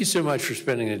 thank you so much for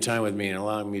spending the time with me and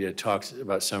allowing me to talk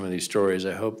about some of these stories.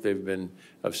 I hope they've been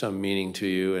of some meaning to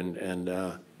you,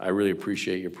 and I really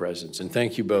appreciate your presence. And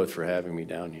thank you both for having me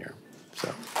down here.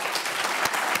 So.